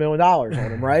 $10 million on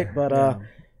him, right? But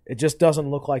it just doesn't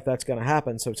look like that's going to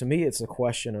happen. So to me, it's a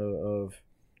question of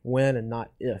when and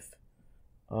not if.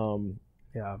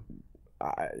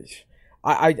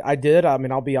 I did. I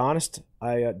mean, I'll be honest.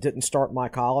 I didn't start my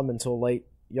column until late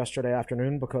yesterday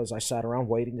afternoon because I sat around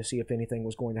waiting to see if anything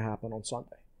was going to happen on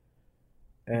Sunday.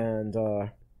 And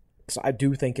because I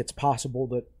do think it's possible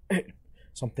that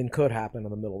something could happen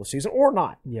in the middle of the season or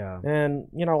not. Yeah. And,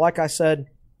 like I said,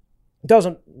 It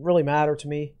doesn't really matter to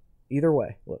me either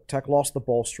way. Look, Tech lost the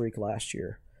bowl streak last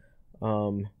year.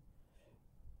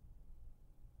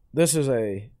 This is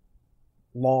a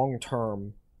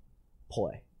long-term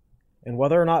play. And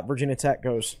whether or not Virginia Tech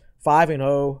goes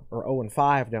 5-0 or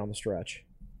 0-5 down the stretch,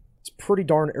 it's pretty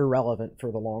darn irrelevant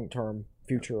for the long-term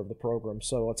future of the program.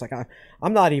 So it's like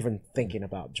I'm not even thinking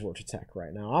about Georgia Tech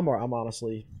right now. I'm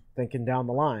honestly thinking down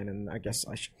the line, and I guess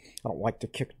I don't like to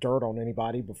kick dirt on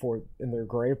anybody in their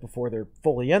grave before they're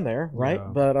fully in there, right?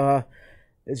 Yeah. But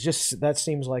it's just that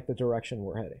seems like the direction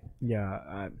we're heading.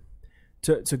 Yeah.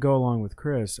 To go along with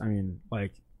Chris, I mean,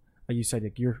 like you said,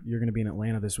 like, you're going to be in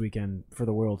Atlanta this weekend for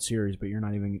the World Series, but you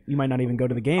might not even go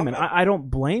to the game, and I don't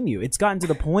blame you. It's gotten to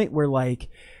the point where like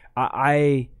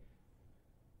I'm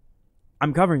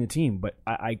covering the team, but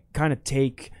I'm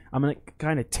going to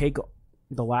kind of take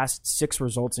the last 6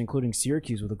 results, including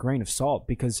Syracuse, with a grain of salt,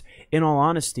 because in all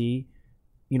honesty,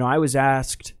 I was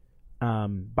asked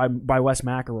by Wes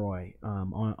McElroy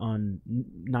on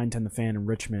 910 The Fan in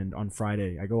Richmond on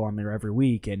Friday. I go on there every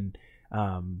week, and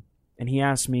he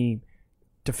asked me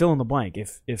to fill in the blank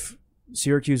if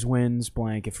Syracuse wins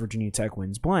blank, if Virginia Tech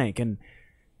wins blank, and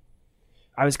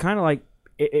I was kind of like,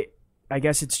 I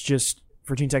guess it's just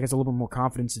Virginia Tech has a little bit more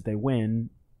confidence that they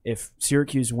win. If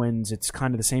Syracuse wins, it's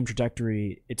kind of the same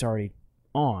trajectory it's already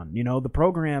on. The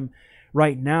program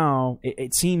right now,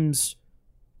 it seems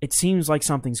like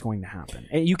something's going to happen,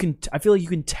 and I feel like you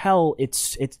can tell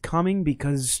it's coming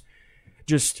because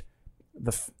just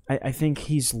I think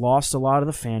he's lost a lot of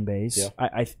the fan base.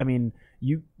 Yeah. I mean,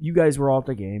 you guys were all at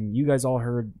the game. You guys all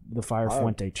heard the Fire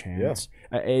Fuente chants.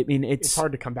 Yeah. I mean, it's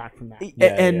hard to come back from that.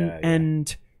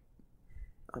 And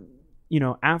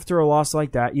after a loss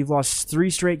like that, you've lost 3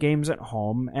 straight games at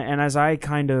home. And as I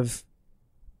kind of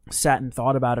sat and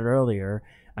thought about it earlier,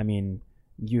 I mean,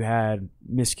 you had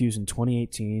miscues in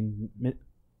 2018.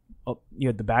 You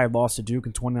had the bad loss to Duke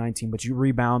in 2019, but you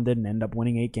rebounded and ended up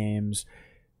winning 8 games.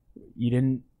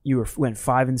 You went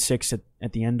 5-6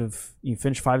 at the end of. You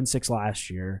finished 5-6 last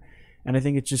year, and I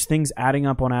think it's just things adding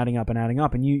up.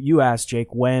 And you asked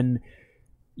Jake when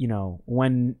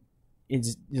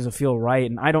does it feel right,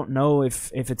 and I don't know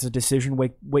if it's a decision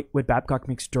Whit Babcock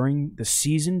makes during the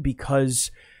season,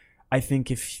 because I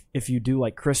think if you do,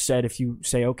 like Chris said, if you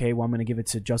say, okay, well, I'm going to give it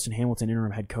to Justin Hamilton,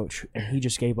 interim head coach, and he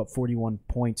just gave up 41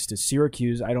 points to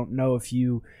Syracuse, I don't know if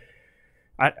you –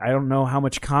 I don't know how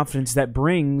much confidence that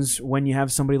brings when you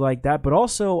have somebody like that. But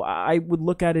also I would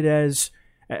look at it as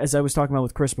I was talking about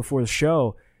with Chris before the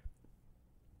show,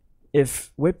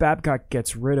 if Whit Babcock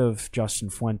gets rid of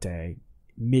Justin Fuente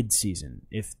mid-season,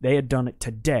 if they had done it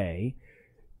today,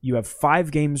 you have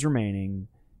 5 games remaining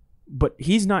 – but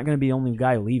he's not going to be the only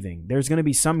guy leaving. There's going to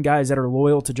be some guys that are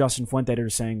loyal to Justin Fuente that are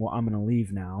saying, well, I'm going to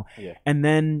leave now. Yeah. And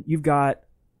then you've got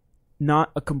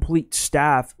not a complete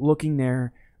staff sitting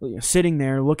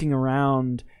there, looking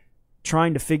around,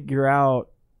 trying to figure out,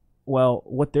 well,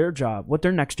 what their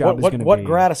next job is going to be. What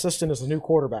grad assistant is the new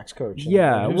quarterback's coach?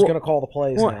 And who's going to call the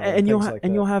plays now? And you'll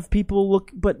have people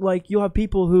you'll have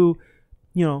people who,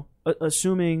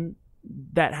 assuming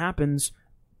that happens,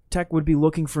 Tech would be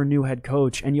looking for a new head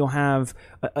coach, and you'll have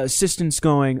assistants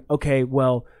going, okay,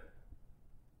 well,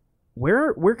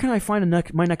 where can I find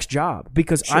my next job?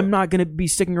 Because I'm not going to be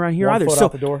sticking around here either. Foot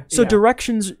out the door. So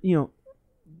directions,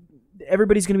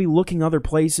 everybody's going to be looking other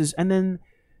places. And then,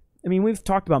 I mean, we've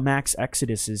talked about max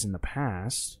exoduses in the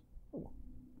past,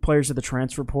 players at the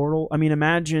transfer portal. I mean,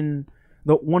 imagine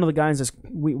one of the guys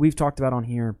we've talked about on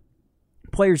here,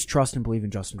 players trust and believe in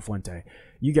Justin Fuente.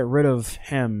 You get rid of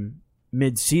him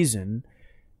mid-season,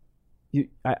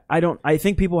 I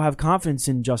think people have confidence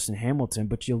in Justin Hamilton,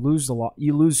 but you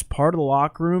lose part of the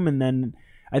locker room, and then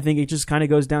I think it just kind of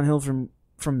goes downhill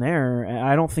from there.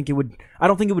 I don't think it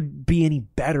would be any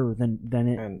better than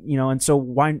it, and so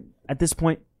why at this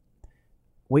point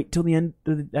wait till the end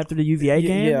after the UVA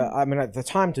game? Yeah, I mean, the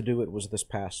time to do it was this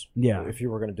past. Yeah, if you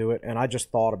were going to do it, and I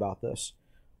just thought about this.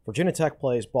 Virginia Tech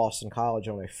plays Boston College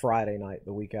on a Friday night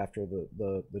the week after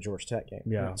the Georgia Tech game.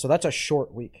 Yeah. So that's a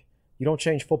short week. You don't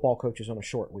change football coaches on a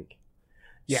short week.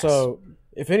 Yes. So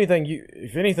if anything,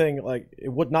 like it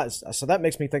would not. So that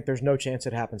makes me think there's no chance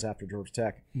it happens after Georgia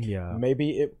Tech. Yeah.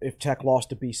 Maybe if Tech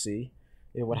lost to BC,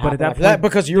 it would happen after that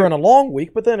because you're in a long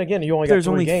week. But then again, you only got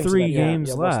 3 games. There's only 3 games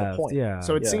left. What's the point? Yeah.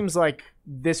 So it seems like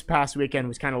this past weekend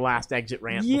was kind of last exit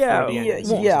ramp. Yeah, before the end of the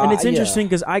season. And it's interesting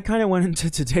because I kind of went into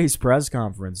today's press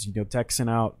conference. Tech sent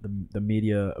out the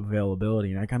media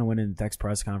availability, and I kind of went into Tech's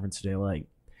press conference today like,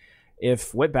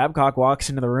 if Whit Babcock walks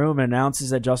into the room and announces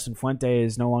that Justin Fuente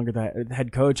is no longer the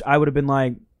head coach, I would have been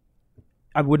like,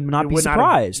 I would not be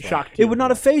surprised. Shocked. It would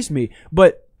not have fazed me.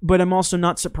 But but I'm also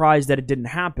not surprised that it didn't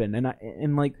happen.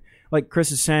 And like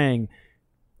Chris is saying,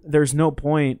 there's no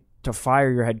point to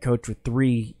fire your head coach with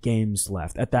 3 games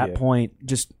left. At that point,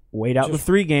 just wait out the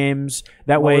 3 games.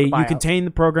 That way you contain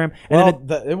the program. And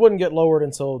well, it wouldn't get lowered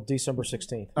until December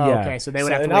 16th. Oh, okay, so they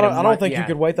would have to wait I don't think you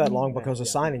could wait that long because of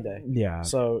signing day. Yeah.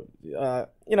 So,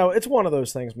 it's one of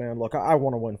those things, man. Look, I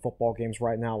want to win football games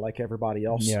right now like everybody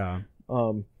else. Yeah.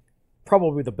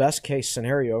 Probably the best case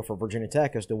scenario for Virginia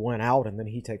Tech is to win out and then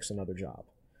he takes another job.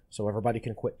 So everybody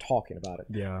can quit talking about it.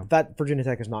 Yeah. That Virginia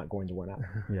Tech is not going to win out.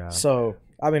 Yeah. So,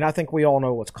 I think we all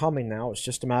know what's coming now. It's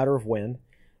just a matter of when.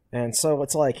 And so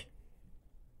it's like,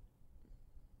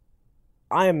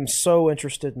 I am so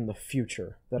interested in the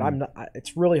future that I'm not.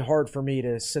 It's really hard for me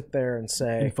to sit there and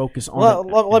say and focus on.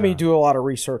 Let me do a lot of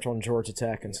research on Georgia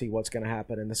Tech and see what's going to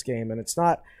happen in this game. And it's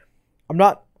not. I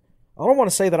don't want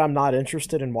to say that I'm not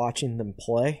interested in watching them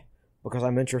play because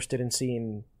I'm interested in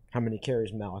seeing how many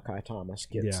carries Malachi Thomas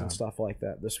gets and stuff like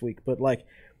that this week. But like,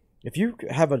 if you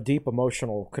have a deep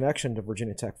emotional connection to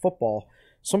Virginia Tech football,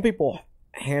 some people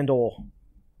handle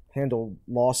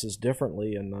losses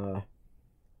differently, and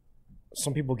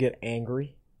some people get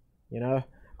angry.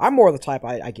 I'm more the type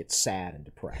I get sad and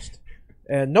depressed,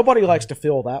 and nobody likes to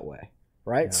feel that way,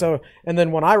 right? Yeah. So, and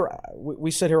then when we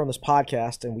sit here on this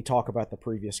podcast and we talk about the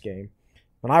previous game,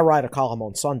 when I write a column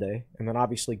on Sunday and then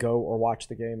obviously go or watch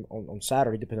the game on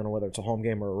Saturday, depending on whether it's a home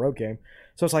game or a road game.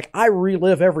 So it's like I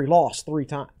relive every loss 3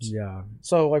 times. Yeah.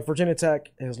 So like Virginia Tech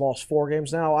has lost 4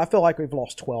 games now. I feel like we've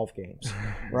lost 12 games,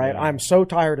 right? Yeah. I'm so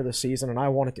tired of the season and I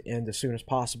want it to end as soon as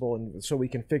possible, and so we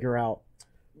can figure out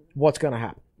what's going to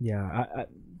happen. Yeah.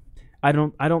 I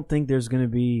don't think there's going to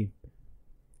be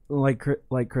like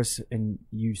Chris and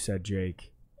you said,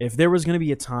 Jake. If there was going to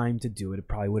be a time to do it, it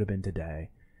probably would have been today.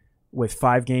 With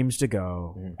 5 games to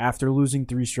go, after losing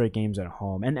 3 straight games at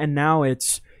home, and now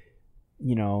it's,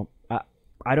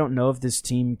 I don't know if this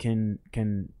team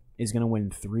is going to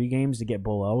win 3 games to get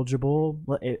bowl eligible.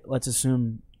 Let's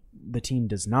assume the team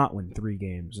does not win 3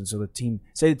 games, and so the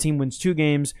team wins 2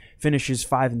 games, finishes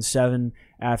 5-7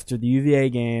 after the UVA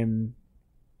game.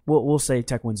 We'll say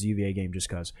Tech wins the UVA game just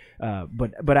because.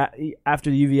 But after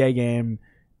the UVA game,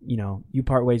 you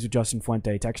part ways with Justin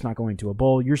Fuente. Tech's not going to a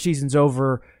bowl. Your season's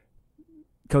over.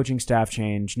 Coaching staff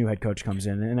change, new head coach comes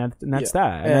in, and that's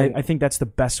that. And I think that's the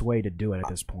best way to do it at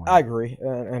this point. I agree.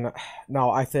 And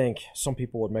now I think some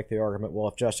people would make the argument, well,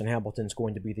 if Justin Hamilton's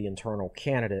going to be the internal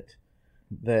candidate,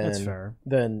 then that's fair.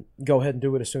 Then go ahead and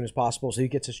do it as soon as possible so he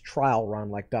gets his trial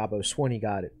run like Dabo Swinney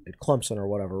got at Clemson or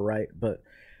whatever, right? But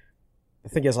the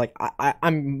thing is, like,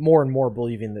 I'm more and more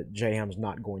believing that J-Ham's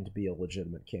not going to be a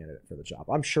legitimate candidate for the job.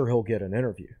 I'm sure he'll get an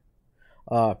interview.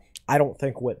 I don't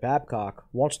think Whit Babcock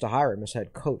wants to hire him as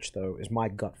head coach, though, is my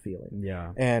gut feeling.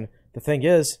 Yeah. And the thing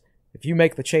is, if you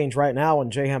make the change right now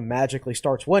and J-Ham magically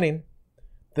starts winning,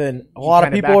 then a lot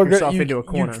of people are going into a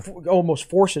corner. Almost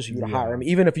forces you to hire him,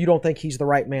 even if you don't think he's the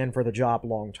right man for the job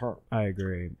long term. I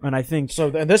agree, and I think so.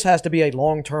 And this has to be a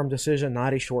long term decision,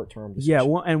 not a short term decision. Yeah,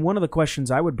 well, and one of the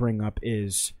questions I would bring up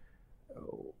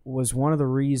was one of the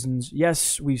reasons.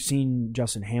 Yes, we've seen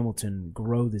Justin Hamilton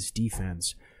grow this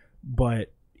defense,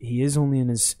 but he is only in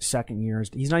his second year.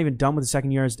 He's not even done with the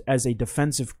second year as a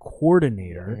defensive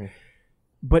coordinator. Mm-hmm.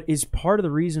 But is part of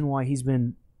the reason why he's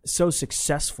been so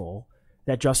successful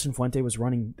that Justin Fuente was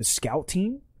running the scout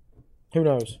team? Who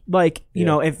knows? Like, you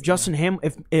know, if Justin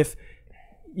if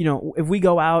we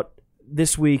go out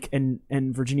this week and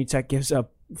Virginia Tech gives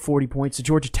up 40 points to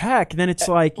Georgia Tech, then it's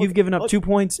like you've given up 2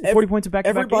 points, 40 points of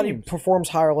back-to-back games. Everybody performs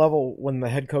higher level when the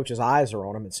head coach's eyes are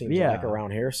on him, it seems like, around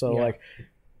here. So,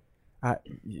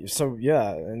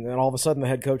 and then all of a sudden the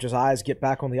head coach's eyes get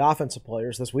back on the offensive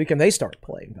players this week, and they start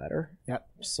playing better. Yep.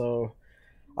 So,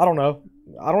 I don't know.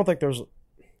 I don't think there's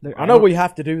 – I know we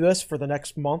have to do this for the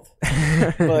next month,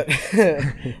 but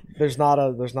there's not.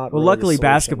 Well, really luckily, a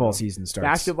basketball season starts.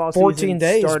 Basketball 14 season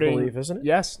days, starting, I believe, isn't it?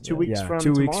 Yes, 2 weeks from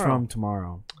 2 tomorrow. weeks from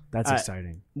tomorrow. That's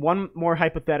exciting. One more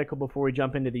hypothetical before we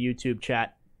jump into the YouTube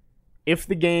chat. If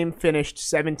the game finished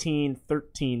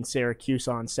 17-13 Syracuse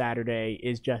on Saturday,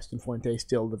 is Justin Fuente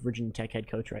still the Virginia Tech head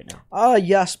coach right now?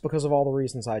 Yes, because of all the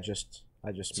reasons I just.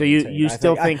 So you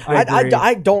still think?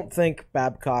 I don't think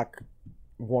Babcock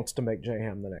wants to make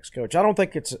J-Ham the next coach. I don't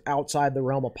think it's outside the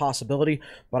realm of possibility,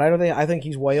 but I think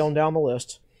he's way on down the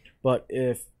list. But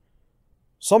if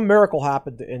some miracle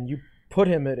happened and you put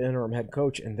him at interim head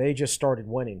coach and they just started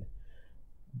winning,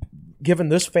 given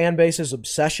this fan base's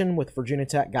obsession with Virginia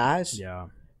Tech guys,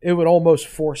 it would almost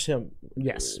force him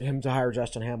to hire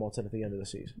Justin Hamilton at the end of the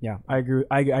season. Yeah, I agree.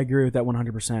 I agree with that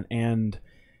 100%. And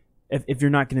if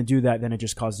you're not going to do that, then it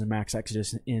just causes a max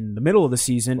exodus in the middle of the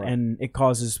season, and it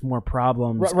causes more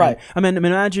problems. Right. And, I mean,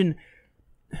 imagine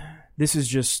this is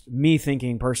just me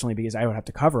thinking personally because I would have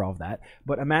to cover all of that.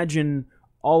 But imagine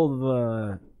all of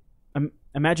the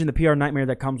imagine the PR nightmare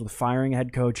that comes with firing a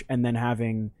head coach and then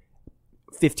having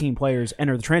 15 players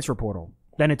enter the transfer portal.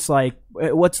 Then it's like,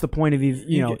 what's the point of do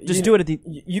it at the...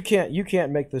 You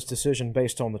can't make this decision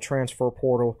based on the transfer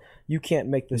portal. You can't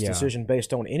make this decision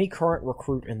based on any current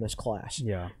recruit in this class.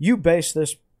 Yeah. You base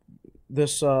this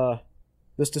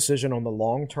decision on the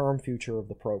long-term future of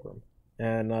the program.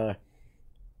 And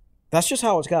that's just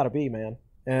how it's got to be, man.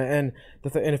 And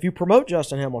if you promote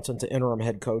Justin Hamilton to interim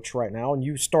head coach right now and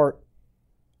you start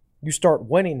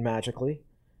winning magically,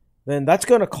 then that's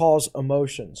going to cause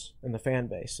emotions in the fan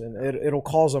base, and it'll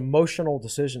cause emotional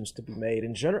decisions to be made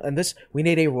in general. And we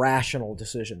need a rational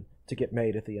decision to get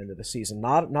made at the end of the season,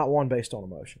 not one based on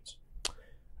emotions.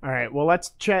 All right, well, let's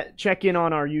check in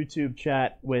on our YouTube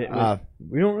chat with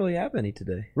we don't really have any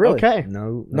today. Really? Okay.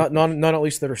 No. None at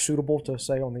least that are suitable to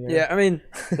say on the air. Yeah, I mean,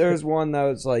 there's one that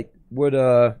was like, what's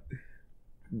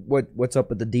up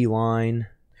with the D line?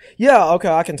 Yeah, okay,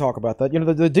 I can talk about that.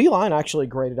 The D line actually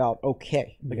graded out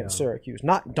okay against Syracuse.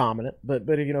 Not dominant, but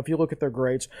if you look at their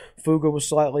grades, Fuga was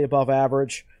slightly above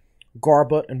average.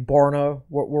 Garbutt and Barno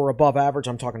were above average.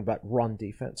 I'm talking about run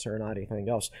defense or not anything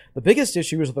else. The biggest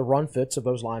issue is the run fits of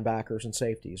those linebackers and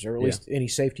safeties, or at least any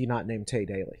safety not named Tay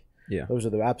Daly. Yeah. Those are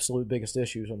the absolute biggest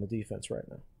issues on the defense right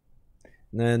now.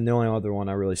 And then the only other one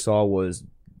I really saw was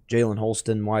Jalen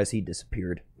Holston. Why has he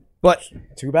disappeared? But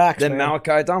two backs. Then man.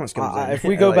 Malachi Thomas comes in. If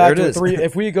we go back to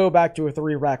if we go back to a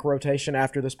 3-rack rotation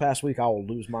after this past week, I will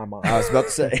lose my mind. I was about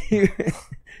to say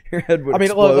your head would. I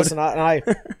mean, explode. listen, like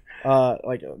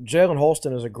Jalen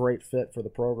Holston is a great fit for the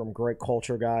program. Great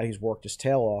culture guy. He's worked his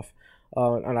tail off,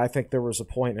 and I think there was a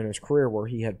point in his career where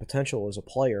he had potential as a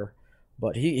player,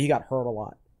 but he got hurt a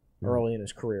lot early in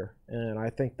his career, and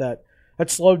I think that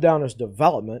slowed down his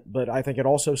development. But I think it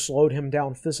also slowed him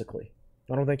down physically.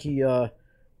 I don't think he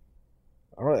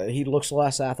looks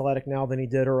less athletic now than he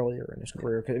did earlier in his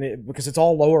career because it's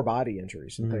all lower body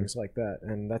injuries and things like that,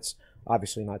 and that's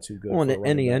obviously not too good. Well, and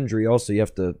any injury also you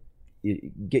have to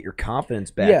get your confidence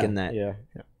back in that. Yeah.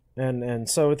 And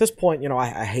so at this point,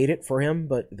 I hate it for him,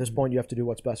 but at this point you have to do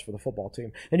what's best for the football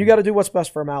team, and you got to do what's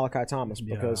best for Malachi Thomas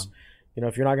because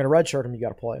if you're not going to redshirt him, you got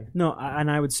to play him. No,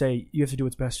 and I would say you have to do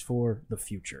what's best for the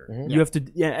future. Mm-hmm. You have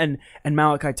to, and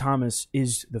Malachi Thomas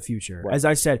is the future. Right. As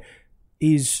I said,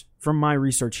 from my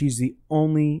research, he's the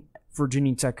only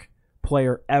Virginia Tech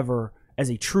player ever as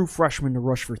a true freshman to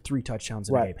rush for 3 touchdowns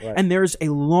in a game. Right. And there's a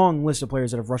long list of players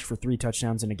that have rushed for 3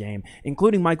 touchdowns in a game,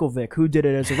 including Michael Vick, who did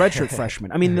it as a redshirt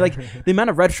freshman. I mean, like the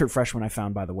amount of redshirt freshmen I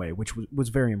found, by the way, which was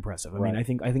very impressive. I mean, I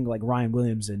think like Ryan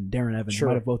Williams and Darren Evans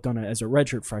might have both done it as a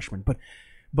redshirt freshman.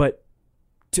 But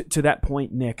to that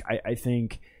point, Nick, I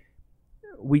think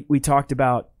we've talked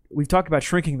about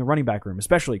shrinking the running back room,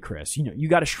 especially Chris. You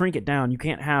got to shrink it down. You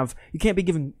can't be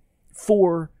giving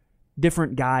 4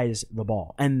 different guys the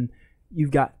ball, and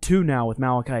you've got 2 now with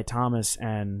Malachi Thomas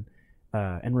and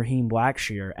Raheem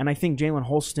Blackshear. And I think Jalen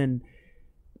Holston,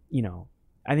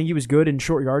 I think he was good in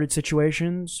short yardage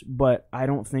situations, but I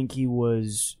don't think he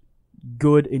was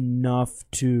good enough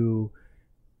to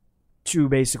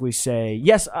basically say,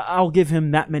 yes, I'll give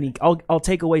him that many. I'll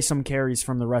take away some carries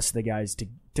from the rest of the guys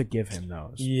to give him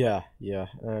those. Yeah,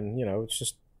 and it's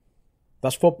just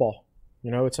that's football.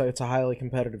 It's a highly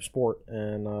competitive sport,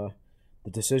 and the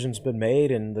decision's been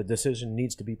made, and the decision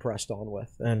needs to be pressed on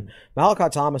with. And Malachi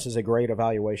Thomas is a great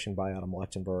evaluation by Adam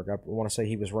Lechtenberg. I want to say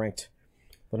he was ranked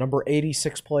the number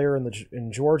 86 player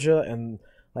in Georgia, and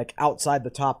like outside the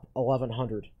top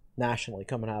 1,100 nationally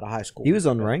coming out of high school. He was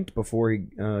unranked before he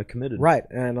committed. Right,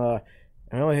 and I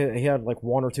know he had like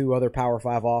 1 or 2 other Power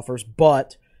 5 offers,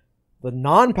 but the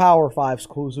non-Power 5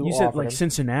 schools who you said offered like him,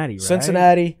 Cincinnati, right?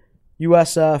 Cincinnati,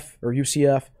 USF or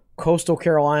UCF, Coastal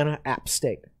Carolina, App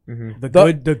State. The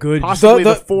good, possibly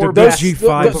the 4 best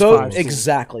G5.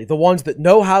 Exactly, the ones that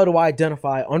know how to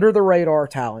identify under the radar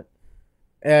talent,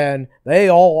 and they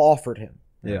all offered him.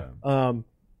 Yeah.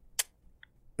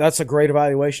 That's a great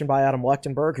evaluation by Adam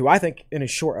Lechtenberg, who I think in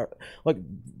his short, like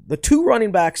the 2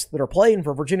 running backs that are playing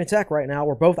for Virginia Tech right now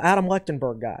were both Adam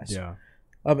Lechtenberg guys. Yeah.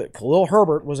 Khalil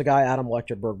Herbert was a guy Adam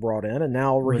Lechtenberg brought in, and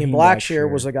now Raheem Blackshear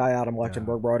was a guy Adam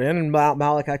Lechtenberg brought in, and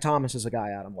Malachi Thomas is a guy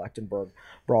Adam Lechtenberg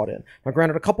brought in. Now,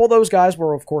 granted, a couple of those guys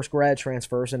were, of course, grad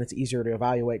transfers, and it's easier to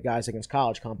evaluate guys against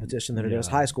college competition than it is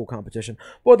high school competition.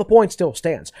 But the point still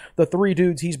stands. The 3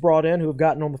 dudes he's brought in who have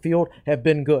gotten on the field have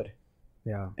been good.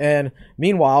 Yeah. And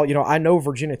meanwhile, I know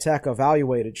Virginia Tech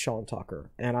evaluated Sean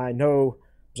Tucker, and I know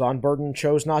Zon Burden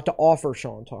chose not to offer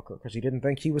Sean Tucker because he didn't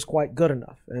think he was quite good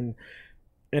enough. And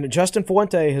Justin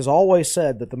Fuente has always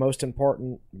said that the most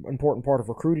important part of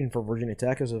recruiting for Virginia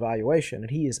Tech is evaluation,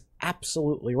 and he is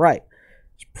absolutely right.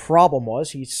 His problem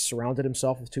was he surrounded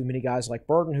himself with too many guys like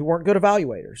Burden who weren't good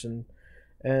evaluators,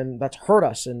 and that's hurt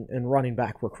us in running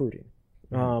back recruiting.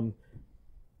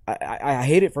 I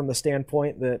hate it from the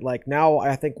standpoint that, like, now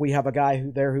I think we have a guy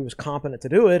who was competent to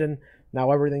do it, and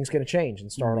now everything's going to change and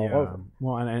start all over.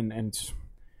 Well, and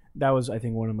that was, I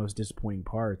think, one of the most disappointing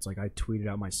parts. Like, I tweeted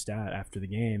out my stat after the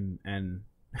game, and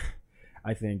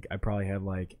I think I probably had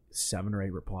like 7 or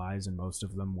 8 replies, and most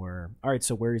of them were, "All right,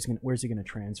 so where's he gonna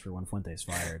transfer when Fuente's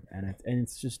fired?" And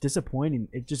it's just disappointing.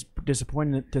 It's just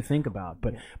disappointing to think about.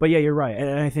 But yeah, you're right,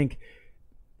 and I think,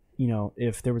 you know,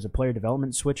 if there was a player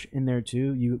development switch in there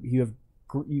too, you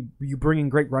bring in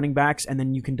great running backs, and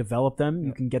then you can develop them.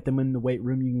 You can get them in the weight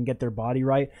room. You can get their body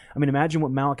right. I mean, imagine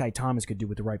what Malachi Thomas could do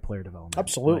with the right player development.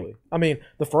 Absolutely. Like, I mean,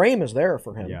 the frame is there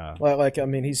for him. Yeah. Like I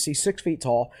mean, he's 6 feet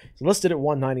tall. He's listed at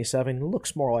 197. He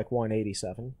looks more like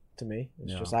 187 to me.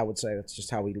 It's just, I would say that's just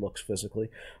how he looks physically.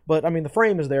 But I mean, the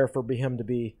frame is there for him to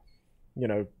be, you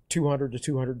know, 200 to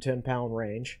 210 pound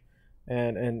range,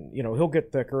 and you know, he'll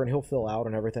get thicker and he'll fill out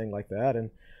and everything like that.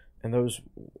 And those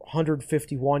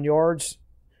 151 yards,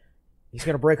 he's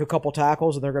going to break a couple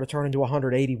tackles, and they're going to turn into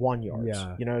 181 yards.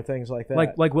 Yeah. You know, things like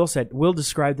that. Like Will said, Will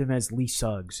described him as Lee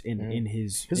Suggs in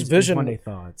his vision. Monday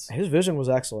thoughts. His vision was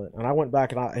excellent, and I went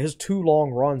back and his 2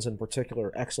 long runs in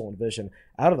particular, excellent vision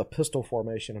out of the pistol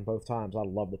formation. In both times, I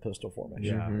love the pistol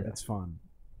formation. Yeah, that's fun.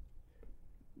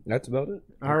 That's about it.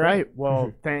 All right.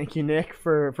 Well, thank you, Nick,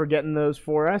 for getting those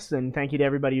for us, and thank you to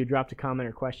everybody who dropped a comment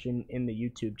or question in the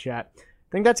YouTube chat.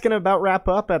 I think that's going to about wrap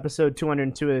up episode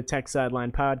 202 of the Tech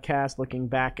Sideline Podcast, looking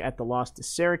back at the loss to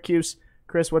Syracuse.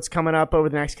 Chris, what's coming up over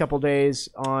the next couple days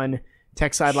on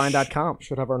techsideline.com?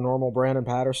 Should have our normal Brandon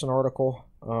Patterson article,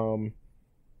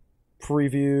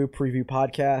 preview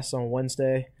podcast on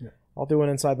Wednesday. Yeah. I'll do an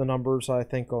Inside the Numbers, I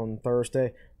think, on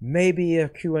Thursday. Maybe a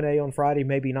Q&A on Friday,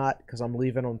 maybe not, because I'm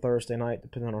leaving on Thursday night,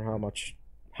 depending on how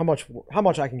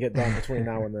much I can get done between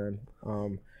now and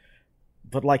then.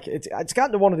 But like it's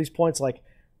gotten to one of these points, like,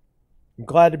 I'm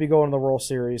glad to be going to the World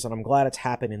Series, and I'm glad it's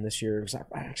happening this year, because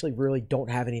I actually really don't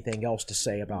have anything else to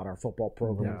say about our football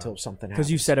program until something happens.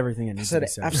 Because you said everything that needs to be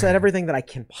said. I've said everything that I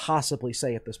can possibly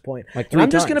say at this point. Like 3 I'm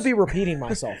times. just going to be repeating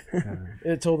myself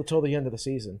until the end of the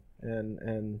season,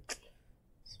 and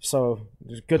so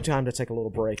it's a good time to take a little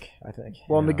break, I think.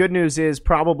 Well, and the good news is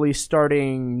probably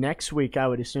starting next week, I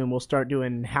would assume we'll start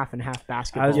doing half and half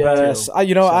basketball. Yes, and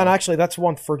actually that's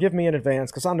one. Forgive me in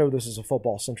advance, because I know this is a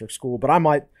football-centric school, but I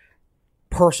might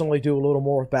personally do a little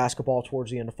more with basketball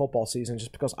towards the end of football season,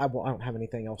 just because I don't have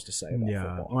anything else to say about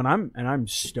football. Well, I'm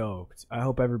stoked. I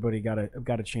hope everybody got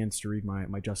a chance to read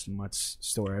my Justin Lutz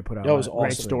story I put out. That was awesome.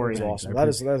 Great story. It was awesome. That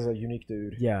is a unique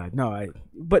dude. Yeah, no,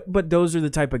 but those are the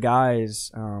type of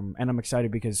guys, and I'm excited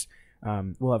because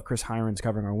we'll have Chris Hirons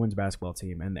covering our women's basketball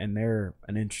team, and they're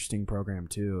an interesting program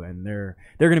too, and they're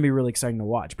going to be really exciting to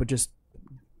watch. But just,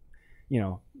 you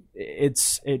know,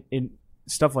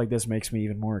 stuff like this makes me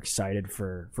even more excited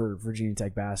for Virginia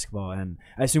Tech basketball, and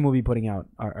I assume we'll be putting out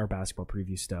our basketball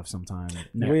preview stuff sometime.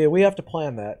 We have to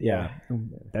plan that. Yeah.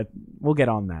 That we'll get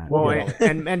on that. Well,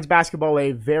 and men's basketball,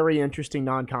 a very interesting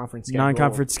non-conference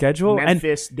schedule.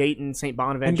 Memphis, Dayton, St.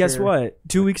 Bonaventure. And guess what?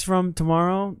 2 weeks from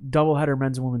tomorrow, doubleheader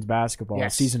men's and women's basketball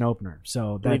season opener.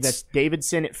 So that's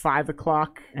Davidson at 5:00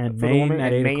 and Maine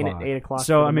at 8 o'clock.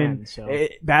 So I mean,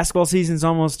 basketball season's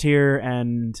almost here,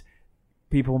 and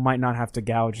people might not have to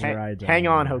gouge their eyes. Hang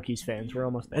on, Hokies fans. We're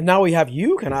almost there. And now we have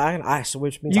you.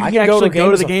 Which means you I can go to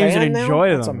the games and now?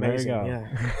 enjoy That's them. amazing. There you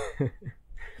go. Yeah.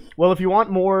 Well, if you want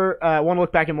more, want to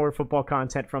look back at more football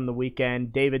content from the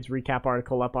weekend, David's recap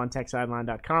article up on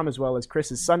techsideline.com, as well as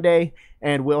Chris's Sunday,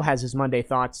 and Will has his Monday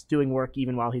thoughts, doing work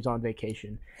even while he's on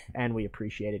vacation, and we we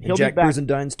He'll Jack be back.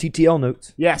 Brizendines TTL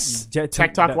notes. Yes,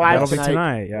 Tech Talk Live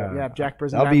tonight. Yeah, Jack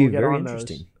Brizendine. That'll be will get very on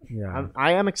interesting. Those. Yeah,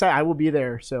 I am excited. I will be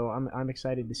there, so I'm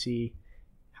excited to see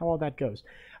how all that goes.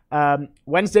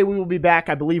 Wednesday we will be back.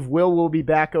 I believe Will be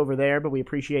back over there, but we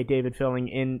appreciate David filling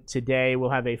in today. We'll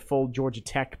have a full Georgia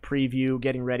Tech preview,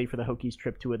 getting ready for the Hokies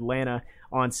trip to Atlanta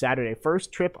on Saturday.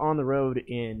 First trip on the road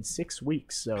in 6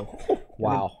 weeks. So,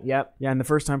 wow. Yep. Yeah, and the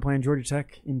first time playing Georgia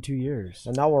Tech in 2 years.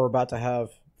 And now we're about to have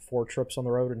 4 trips on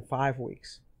the road in 5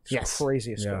 weeks. It's yes. the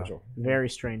craziest schedule. Very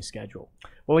strange schedule.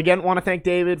 Well, again, want to thank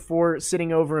David for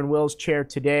sitting over in Will's chair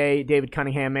today. David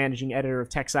Cunningham, managing editor of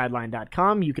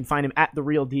TechSideline.com. You can find him at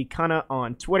TheRealDCunna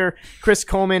on Twitter. Chris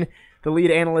Coleman, the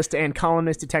lead analyst and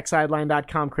columnist at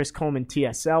TechSideline.com. Chris Coleman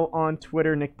TSL on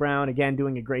Twitter. Nick Brown, again,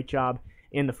 doing a great job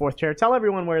in the fourth chair. Tell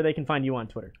everyone where they can find you on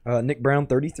Twitter. Nick Brown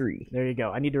 33. There you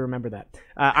go. I need to remember that.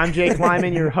 I'm Jake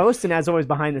Lyman, your host, and as always,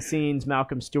 behind the scenes,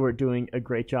 Malcolm Stewart doing a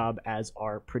great job as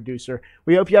our producer.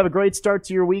 We hope you have a great start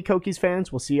to your week, Hokies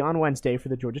fans. We'll see you on Wednesday for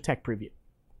the Georgia Tech preview.